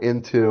might go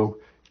into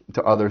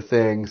other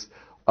things.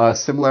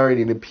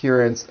 Similarity in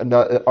appearance.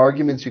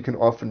 Arguments you can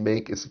often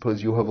make is,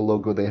 suppose you have a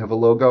logo, they have a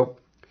logo.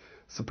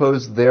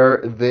 Suppose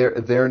their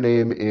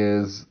name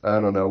is, I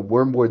don't know,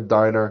 Wormwood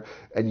Diner,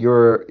 and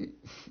you're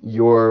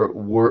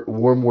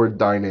Wormwood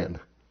Dine-In.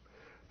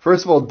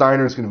 First of all,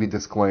 diner is going to be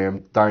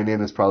disclaimed.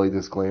 Dine-in is probably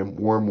disclaimed.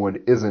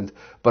 Wormwood isn't.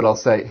 But I'll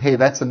say, hey,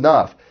 that's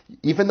enough.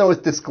 Even though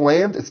it's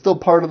disclaimed, it's still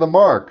part of the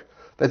mark.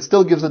 That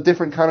still gives a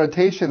different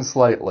connotation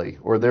slightly.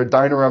 Or their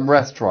diner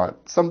restaurant.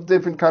 Some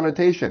different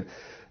connotation.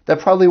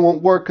 That probably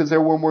won't work because they're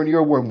Wormwood and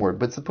you're Wormwood.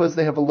 But suppose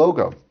they have a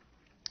logo.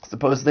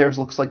 Suppose theirs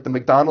looks like the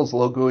McDonald's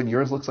logo and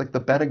yours looks like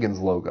the Bennigan's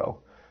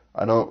logo.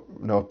 I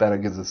don't know if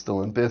Bennigan's is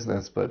still in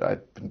business, but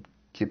I've been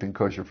keeping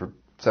kosher for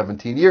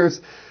 17 years.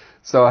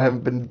 So I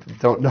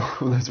don't know if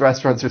those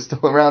restaurants are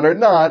still around or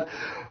not.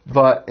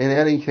 But in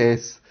any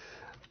case,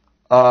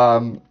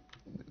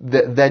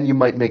 then you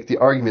might make the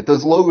argument.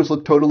 Those logos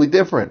look totally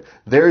different.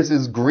 Theirs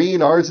is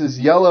green, ours is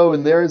yellow,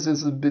 and ours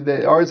has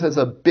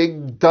a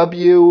big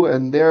W,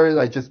 and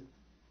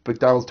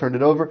McDonald's turned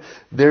it over.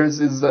 Theirs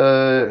is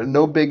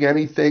no big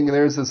anything, and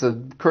theirs is a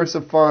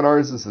cursive font,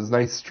 ours is a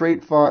nice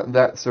straight font,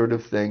 that sort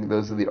of thing.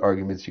 Those are the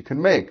arguments you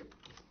can make.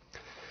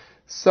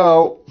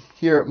 So,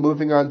 here,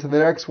 moving on to the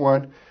next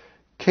one.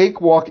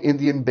 Cakewalk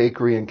Indian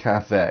Bakery and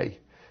Cafe.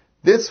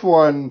 This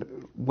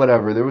one,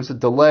 whatever, there was a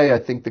delay. I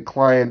think the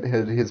client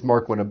his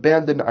mark went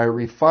abandoned. I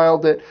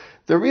refiled it.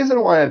 The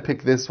reason why I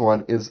picked this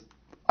one is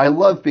I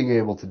love being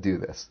able to do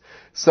this.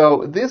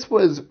 So this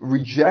was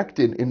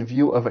rejected in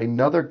view of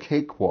another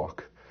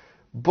cakewalk.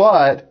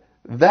 But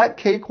that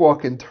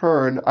cakewalk in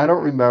turn, I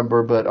don't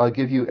remember, but I'll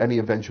give you any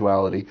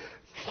eventuality.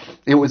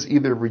 It was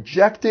either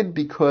rejected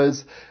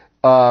because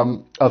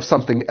of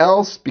something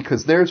else,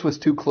 because theirs was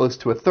too close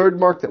to a third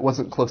mark that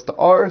wasn't close to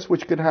ours,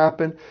 which could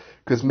happen,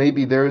 because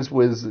maybe theirs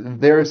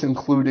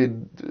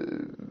included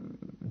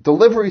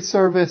delivery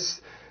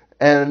service,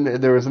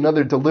 and there was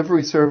another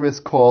delivery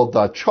service called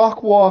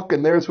Chalk Walk,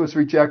 and theirs was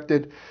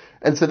rejected,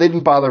 and so they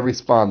didn't bother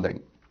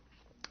responding.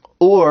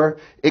 Or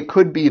it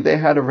could be they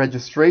had a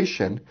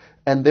registration,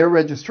 and their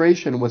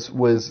registration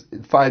was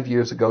 5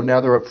 years ago. Now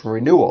they're up for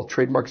renewal.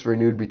 Trademarks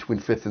renewed between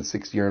 5th and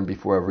 6th year and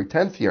before every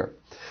 10th year.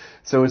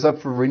 So it was up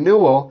for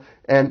renewal,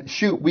 and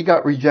shoot, we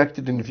got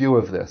rejected in view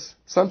of this.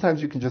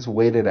 Sometimes you can just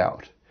wait it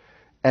out.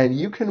 And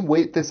you can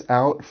wait this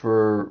out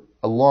for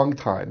a long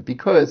time,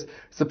 because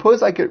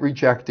suppose I get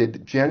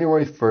rejected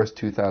January 1st,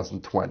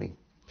 2020.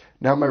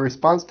 Now my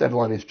response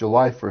deadline is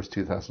July 1st,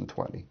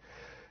 2020.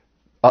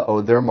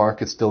 Their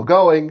mark is still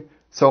going,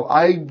 so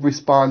I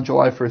respond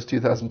July 1st,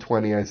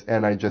 2020,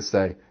 and I just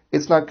say,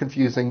 it's not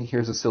confusing,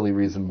 here's a silly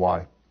reason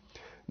why.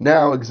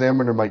 Now,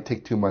 examiner might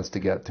take 2 months to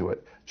get to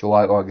it.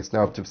 July, August,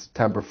 now up to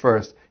September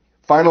 1st.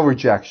 Final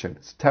rejection,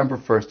 September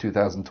 1st,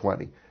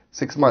 2020.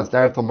 6 months,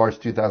 now until March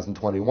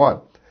 2021.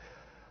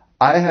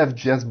 I have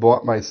just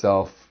bought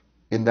myself,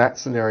 in that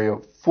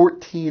scenario,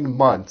 14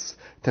 months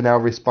to now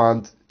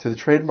respond to the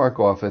Trademark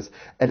Office.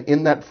 And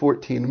in that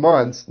 14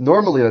 months,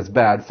 normally that's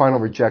bad. Final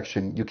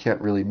rejection, you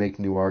can't really make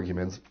new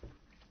arguments.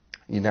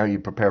 You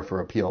prepare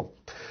for appeal.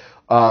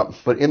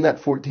 But in that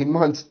 14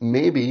 months,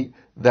 maybe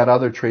that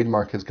other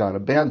trademark has gone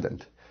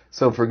abandoned.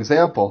 So, for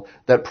example,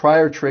 that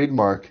prior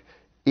trademark,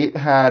 it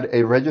had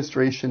a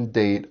registration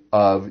date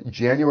of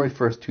January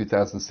 1st,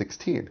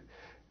 2016.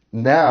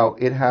 Now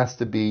it has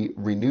to be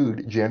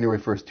renewed January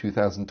 1st,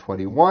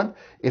 2021.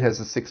 It has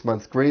a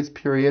 6-month grace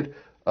period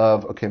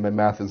of, okay, my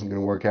math isn't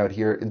going to work out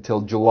here,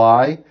 until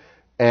July,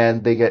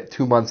 and they get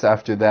 2 months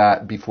after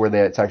that before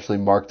it's actually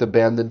marked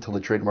abandoned till the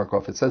Trademark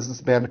Office says it's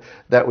abandoned.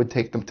 That would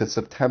take them to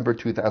September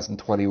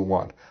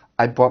 2021.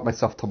 I bought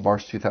myself till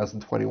March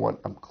 2021.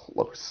 I'm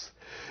close.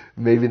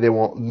 Maybe they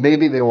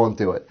won't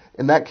do it.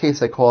 In that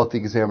case, I call up the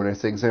examiner. I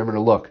say, examiner,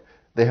 look,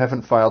 they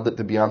haven't filed it.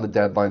 They're beyond the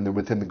deadline. They're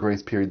within the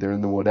grace period. They're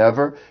in the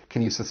whatever.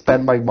 Can you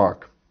suspend my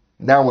mark?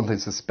 Now, when they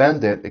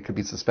suspend it, it could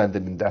be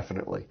suspended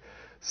indefinitely.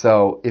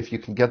 So if you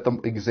can get the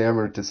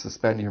examiner to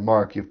suspend your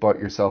mark, you've bought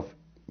yourself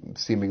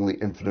seemingly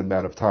infinite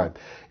amount of time.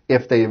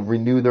 If they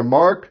renew their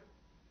mark,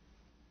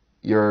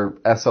 you're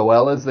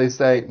SOL, as they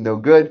say, no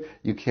good.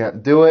 You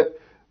can't do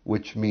it,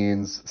 which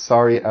means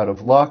sorry, out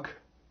of luck.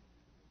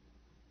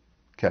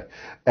 Okay,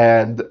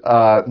 and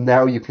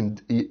now you can.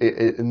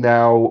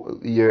 Now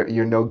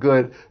you're no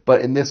good.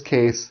 But in this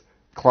case,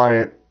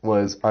 client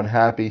was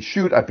unhappy.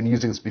 Shoot, I've been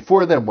using this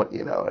before then. What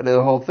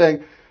the whole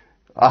thing.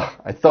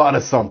 I thought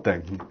of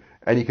something,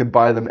 and you can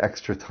buy them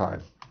extra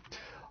time.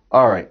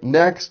 All right,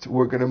 next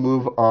we're going to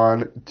move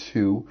on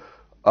to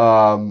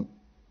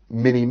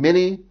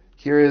mini.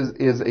 Here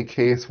is a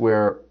case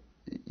where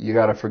you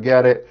got to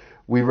forget it.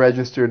 We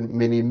registered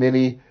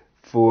mini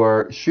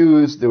for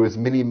shoes. There was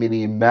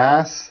mini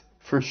mass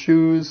for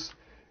shoes.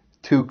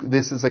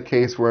 This is a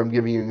case where I'm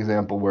giving you an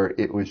example where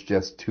it was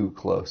just too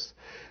close.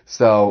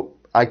 So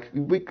I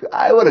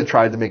would have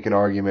tried to make an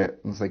argument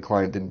and say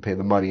client didn't pay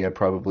the money. I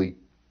probably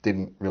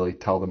didn't really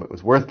tell them it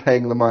was worth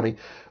paying the money.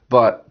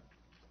 But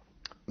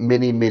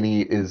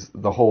mini is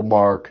the whole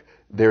mark.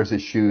 Theirs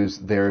is shoes.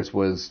 Theirs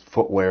was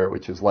footwear,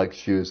 which is like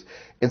shoes.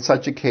 In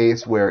such a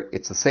case where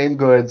it's the same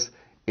goods,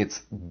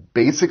 it's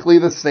basically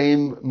the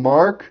same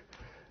mark,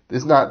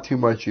 there's not too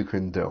much you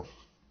can do.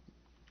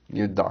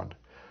 You're done.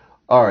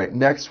 All right,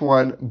 next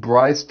one,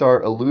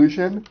 Brystar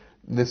illusion.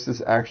 This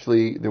is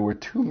actually, there were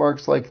two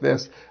marks like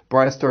this.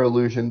 Brystar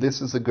illusion,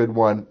 this is a good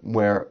one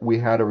where we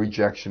had a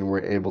rejection.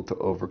 We're able to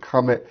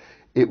overcome it.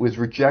 It was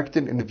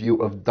rejected in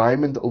view of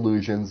diamond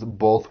illusions.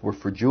 Both were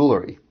for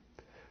jewelry.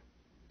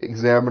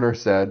 Examiner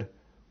said,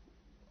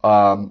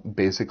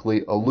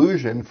 basically,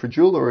 illusion for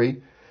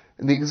jewelry.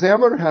 And the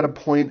examiner had a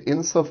point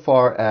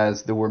insofar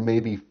as there were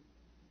I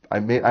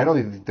don't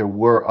even think there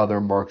were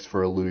other marks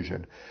for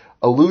illusion.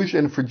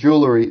 Illusion for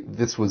jewelry,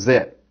 this was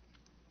it.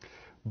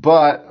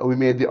 But we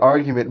made the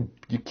argument,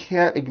 you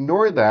can't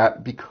ignore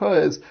that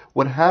because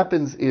what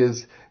happens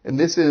is, and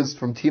this is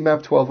from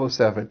TMAP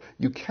 1207,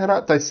 you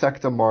cannot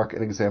dissect a mark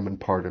and examine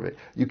part of it.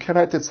 You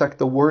cannot dissect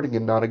the wording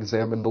and not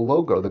examine the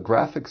logo, the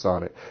graphics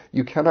on it.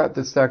 You cannot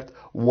dissect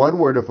one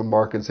word of a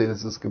mark and say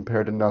this is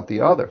compared and not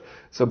the other.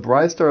 So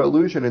Brystar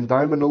illusion and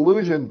diamond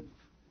illusion,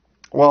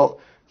 well,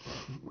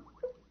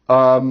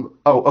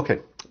 okay.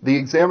 The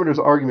examiner's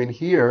argument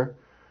here,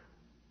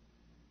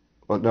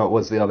 well, no, it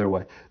was the other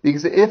way.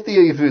 If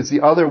it was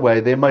the other way,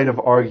 they might have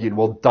argued,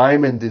 well,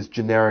 diamond is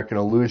generic and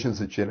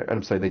illusions is generic.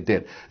 I'm sorry, they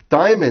did.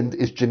 Diamond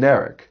is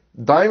generic.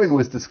 Diamond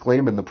was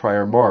disclaimed in the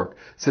prior mark.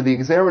 So the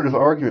examiner's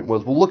argument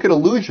was, well, look at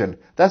illusion.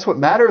 That's what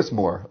matters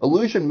more.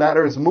 Illusion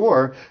matters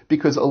more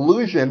because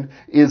illusion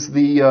is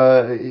the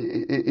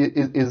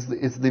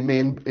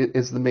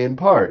main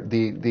part.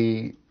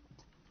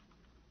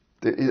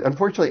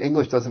 Unfortunately,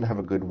 English doesn't have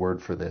a good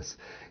word for this.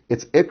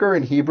 It's ikar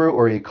in Hebrew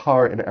or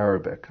ikar in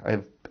Arabic. I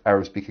have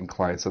Arab-speaking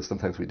clients, so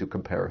sometimes we do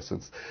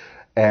comparisons.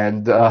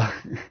 And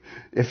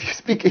if you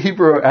speak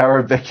Hebrew or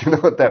Arabic, you know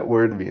what that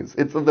word means.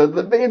 It's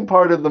the main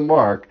part of the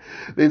mark.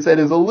 They said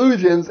is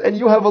illusions, and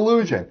you have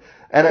illusion.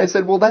 And I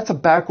said, well, that's a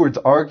backwards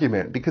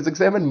argument, because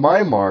examine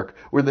my mark,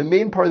 where the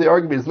main part of the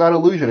argument is not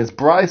illusion, it's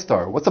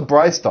Brystar. What's a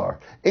Brystar?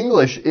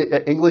 English,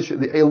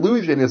 the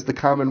illusion is the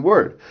common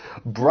word.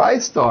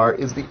 Brystar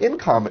is the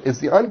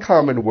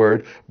uncommon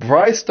word.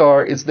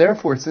 Brystar is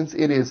therefore, since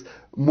it is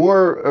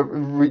more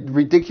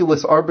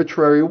ridiculous,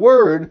 arbitrary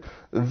word,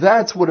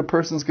 that's what a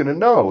person's going to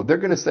know. They're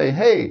going to say,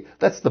 hey,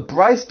 that's the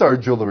Brystar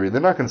jewelry.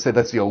 They're not going to say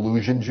that's the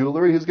illusion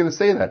jewelry. Who's going to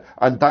say that?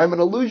 On diamond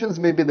illusions,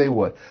 maybe they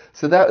would.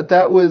 So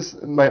that was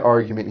my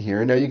argument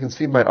here. Now you can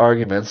see my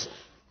arguments.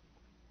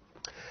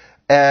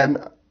 And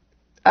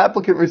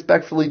applicant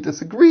respectfully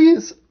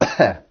disagrees.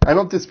 I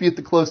don't dispute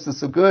the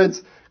closeness of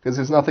goods because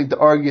there's nothing to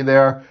argue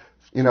there.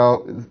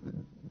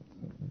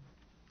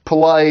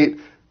 Polite,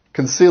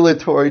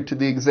 conciliatory to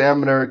the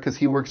examiner because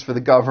he works for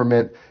the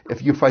government.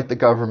 If you fight the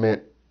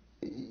government,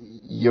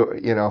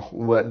 it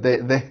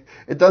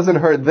doesn't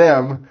hurt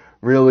them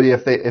really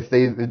if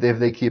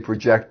they keep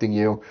rejecting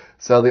you.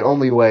 So the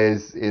only way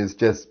is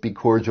just be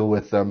cordial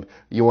with them.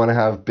 You want to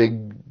have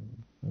big,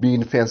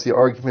 mean, fancy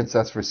arguments,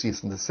 that's for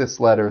cease and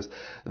desist letters.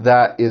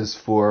 That is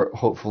for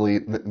hopefully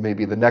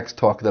maybe the next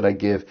talk that I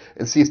give.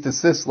 In cease and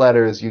desist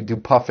letters, you do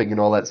puffing and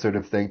all that sort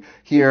of thing.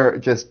 Here,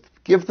 just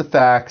give the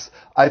facts.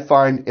 I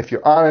find if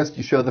you're honest,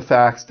 you show the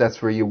facts,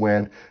 that's where you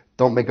win.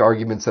 Don't make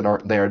arguments that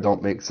aren't there,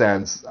 don't make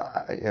sense.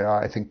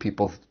 I think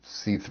people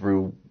see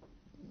through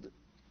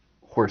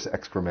horse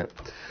excrement.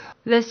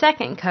 The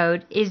second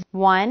code is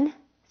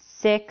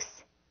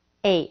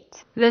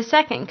 168. The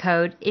second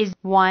code is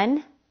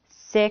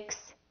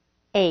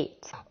 168.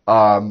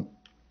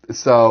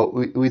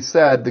 So we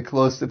said the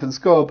close up in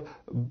scope,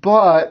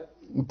 but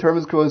in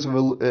terms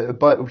of,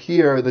 but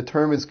here the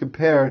term is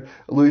compared.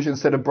 Illusion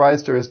instead of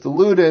Brystar is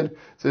diluted,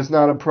 so it's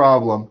not a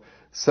problem.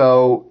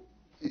 So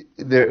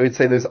We'd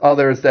say there's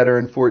others that are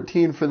in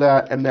 14 for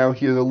that, and now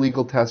here the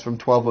legal test from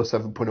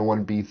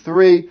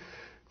 1207.01b3,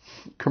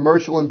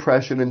 commercial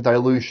impression and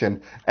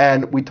dilution,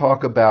 and we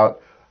talk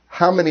about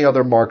how many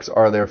other marks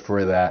are there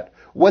for that.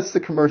 What's the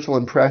commercial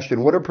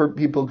impression? What are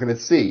people going to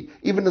see?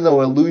 Even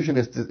though illusion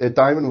is a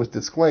diamond was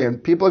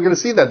disclaimed, people are going to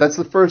see that. That's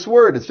the first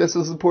word. It's just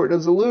as important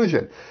as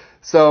illusion.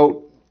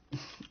 So,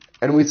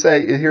 and we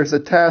say, here's a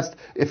test.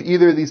 If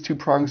either of these two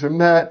prongs are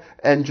met,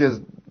 and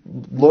just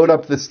load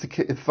up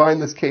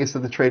find this case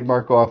of the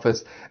trademark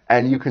office,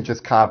 and you can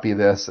just copy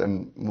this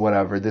and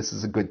whatever. This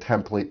is a good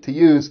template to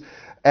use.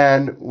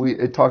 And we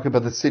talk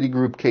about the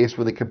Citigroup case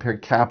where they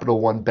compared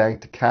Capital One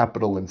Bank to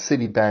Capital and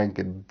Citibank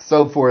and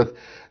so forth,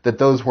 that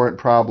those weren't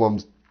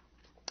problems.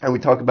 And we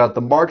talk about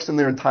the marks in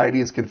their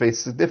entirety convey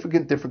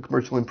significant different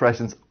commercial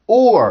impressions,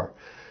 or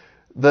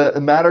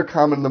the matter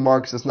common in the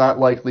marks is not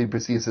likely to be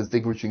perceived as a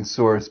distinguishing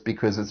source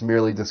because it's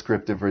merely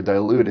descriptive or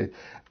diluted.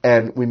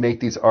 And we make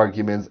these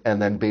arguments,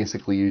 and then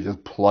basically you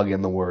just plug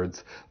in the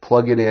words,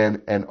 plug it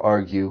in, and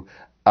argue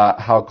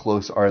how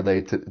close are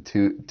they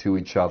to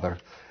each other.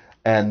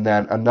 And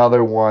then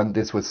another one,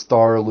 this was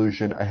star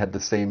illusion. I had the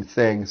same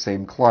thing,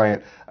 same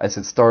client. I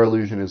said star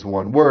illusion is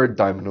one word,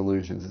 diamond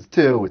illusions is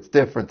two, it's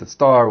different, the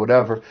star,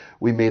 whatever.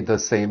 We made the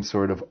same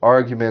sort of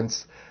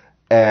arguments.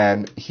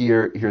 And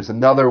here's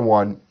another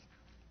one.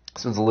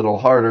 This one's a little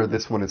harder.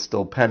 This one is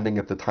still pending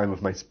at the time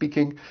of my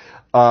speaking.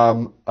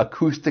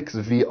 Acoustics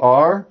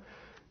VR.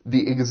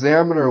 The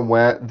examiner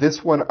went,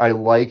 this one I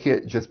like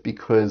it just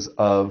because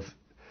of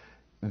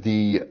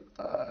the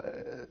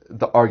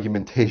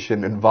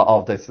argumentation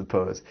involved, I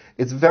suppose.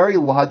 It's very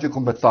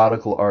logical,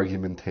 methodical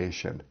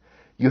argumentation.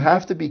 You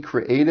have to be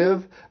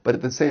creative, but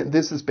at the same,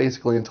 this is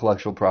basically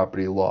intellectual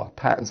property law,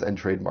 patents and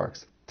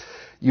trademarks.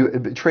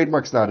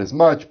 Trademarks not as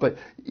much, but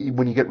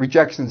when you get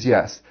rejections,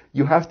 yes.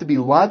 You have to be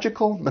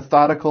logical,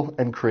 methodical,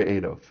 and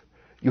creative.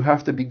 You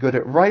have to be good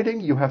at writing,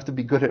 you have to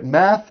be good at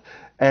math,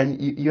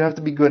 and you have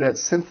to be good at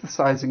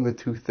synthesizing the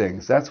two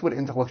things. That's what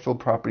intellectual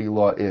property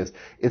law is.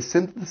 It's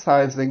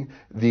synthesizing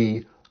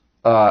the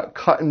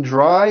cut and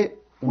dry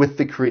with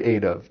the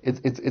creative.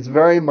 It's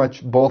very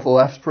much both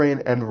left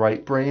brain and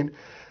right brain.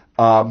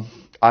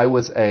 I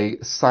was a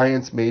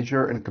science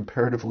major and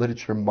comparative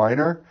literature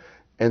minor,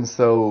 and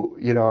so,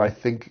 I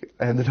think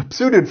I ended up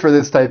suited for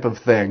this type of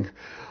thing.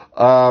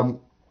 Again,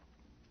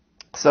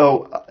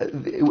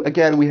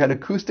 we had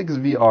acoustics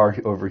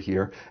VR over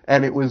here,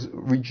 and it was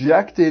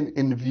rejected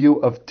in view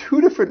of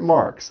two different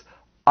marks,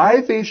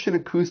 Ivation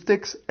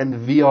acoustics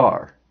and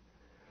VR.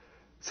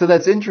 So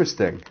that's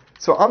interesting.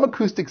 So I'm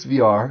acoustics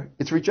VR,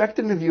 it's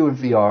rejected in view of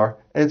VR,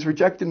 and it's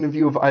rejected in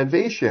view of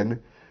Ivation,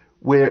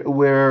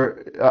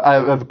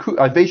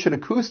 Ivation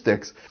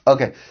acoustics.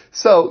 Okay,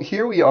 so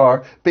here we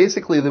are.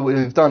 Basically, what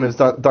we've done is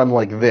done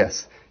like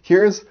this.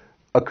 Here's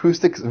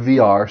acoustics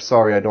VR.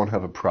 Sorry, I don't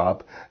have a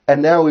prop.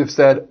 And now we've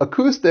said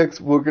acoustics,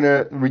 we're going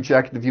to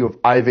reject the view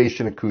of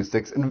Ivation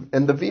acoustics, and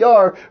the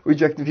VR,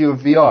 reject the view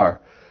of VR.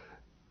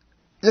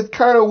 It's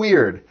kind of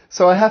weird.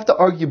 So I have to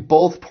argue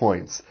both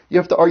points. You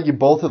have to argue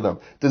both of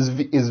them.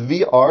 Is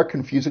VR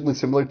confusingly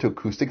similar to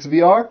acoustics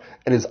VR?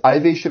 And is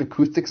Ivation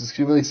acoustics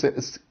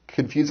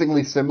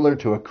confusingly similar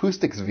to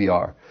acoustics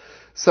VR?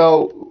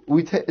 So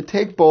we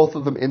take both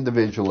of them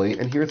individually,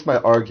 and here's my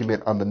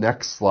argument on the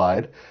next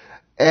slide.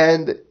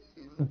 And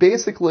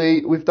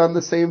basically, we've done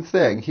the same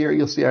thing. Here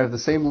you'll see I have the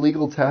same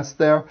legal test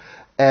there.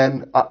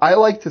 And I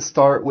like to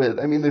start with,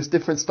 there's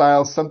different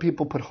styles. Some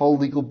people put whole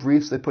legal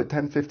briefs. They put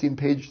 10,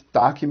 15-page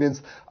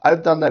documents.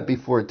 I've done that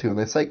before, too. And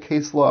they cite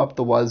case law up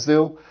the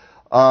wazoo.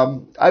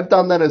 I've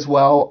done that as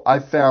well. I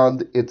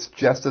found it's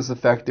just as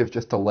effective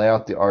just to lay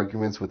out the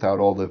arguments without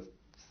all the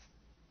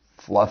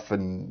fluff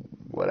and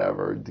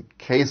whatever, the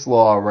case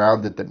law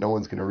around it that no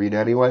one's going to read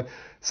anyway.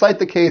 Cite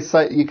the case.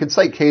 You can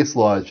cite case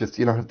law. It's just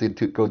you don't have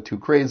to go too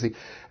crazy.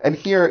 And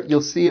here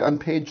you'll see on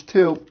page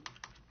 2,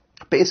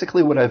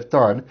 basically what I've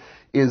done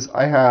is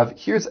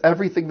here's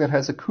everything that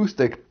has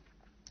acoustic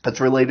that's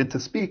related to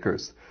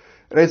speakers.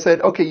 And I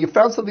said, okay, you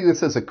found something that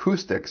says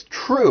acoustics.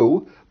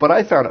 True, but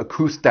I found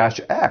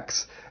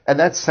acoust-x. And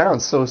that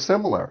sounds so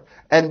similar.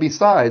 And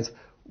besides,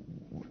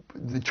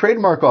 the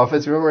trademark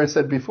office, remember I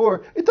said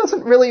before, it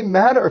doesn't really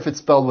matter if it's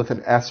spelled with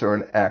an S or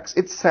an X.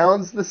 It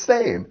sounds the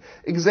same.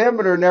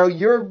 Examiner, now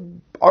you're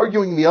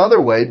arguing the other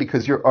way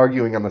because you're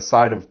arguing on the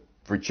side of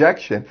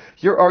rejection.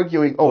 You're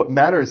arguing, it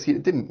matters,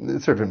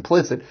 it's sort of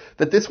implicit,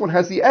 that this one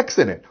has the X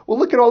in it. Well,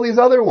 look at all these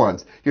other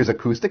ones. Here's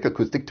acoustic,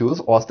 acoustic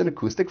tools, Austin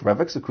acoustic,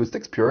 Revex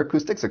acoustics, Pure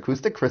acoustics,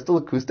 acoustic, Crystal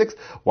acoustics,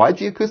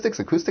 YG acoustics,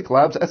 acoustic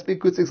labs, SB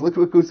acoustics,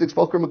 liquid acoustics,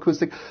 Fulcrum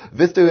acoustic,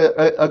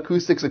 Vista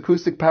acoustics,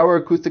 acoustic power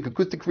acoustic,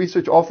 acoustic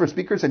research, all for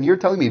speakers, and you're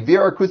telling me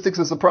VR acoustics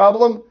is a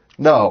problem?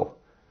 No.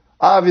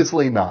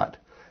 Obviously not.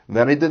 And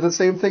then I did the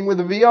same thing with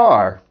the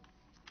VR.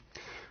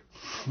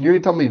 You're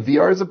going to tell me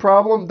VR is a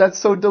problem? That's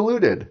so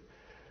diluted.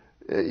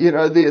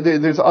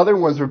 There's other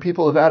ones where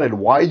people have added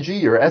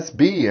YG or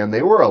SB and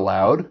they were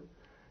allowed.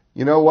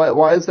 You know,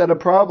 why is that a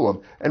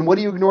problem? And what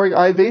are you ignoring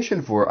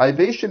iVation for?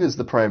 iVation is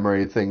the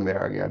primary thing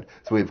there again.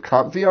 So we have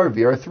Comp VR,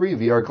 VR3,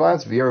 VR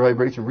Glass, VR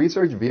Vibration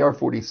Research,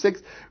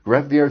 VR46,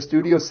 Grep VR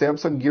Studio,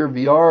 Samsung Gear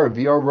VR,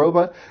 VR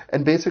Robot.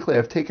 And basically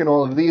I've taken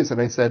all of these and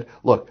I said,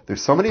 look,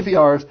 there's so many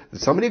VRs,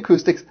 there's so many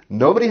acoustics,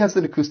 nobody has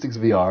an acoustics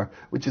VR,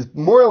 which is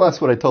more or less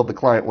what I told the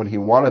client when he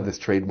wanted this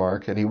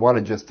trademark and he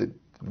wanted just to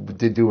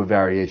do a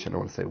variation. I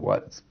want to say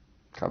what? It's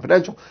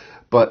confidential.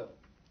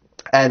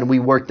 And we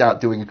worked out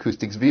doing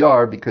acoustics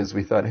VR because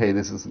we thought, hey,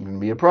 this isn't going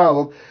to be a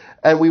problem.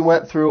 And we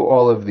went through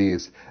all of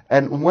these.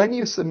 And when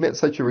you submit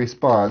such a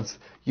response,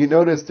 you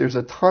notice there's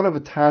a ton of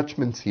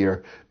attachments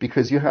here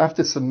because you have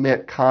to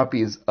submit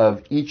copies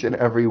of each and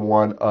every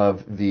one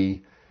of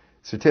the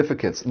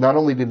certificates. Not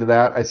only did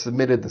that, I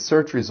submitted the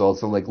search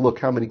results and like, look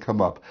how many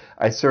come up.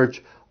 I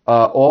search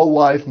all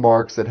live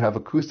marks that have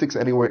acoustics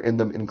anywhere in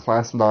them in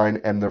class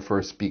 9 and their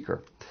first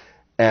speaker.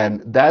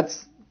 And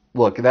that's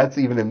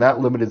even in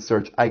that limited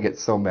search, I get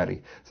so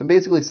many. So I'm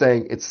basically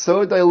saying it's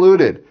so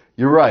diluted.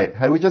 You're right.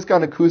 Had we just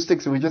gone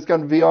acoustics and we just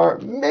gone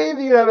VR,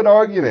 maybe you'd have an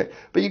argument.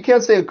 But you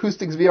can't say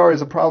acoustics VR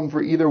is a problem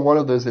for either one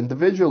of those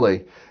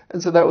individually.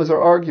 And so that was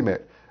our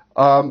argument.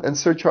 And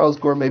Sir Charles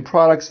Gourmet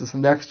Products is the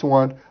next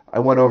one. I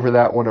went over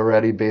that one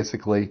already,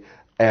 basically.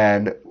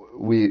 And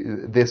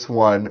this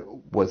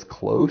one was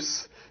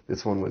close.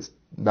 This one was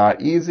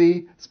not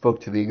easy.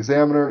 Spoke to the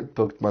examiner,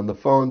 spoke to him on the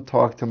phone,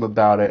 talked to him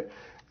about it,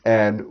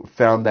 and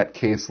found that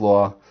case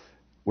law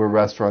where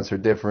restaurants are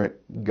different,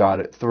 got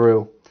it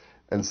through,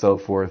 and so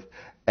forth.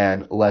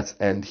 And let's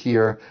end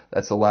here.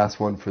 That's the last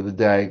one for the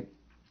day.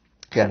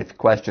 Again, if you have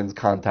questions,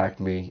 contact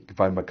me. You can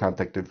find my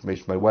contact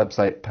information on my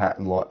website,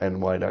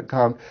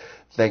 patentlawny.com.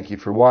 Thank you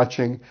for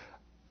watching,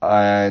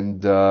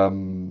 and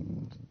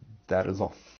that is all.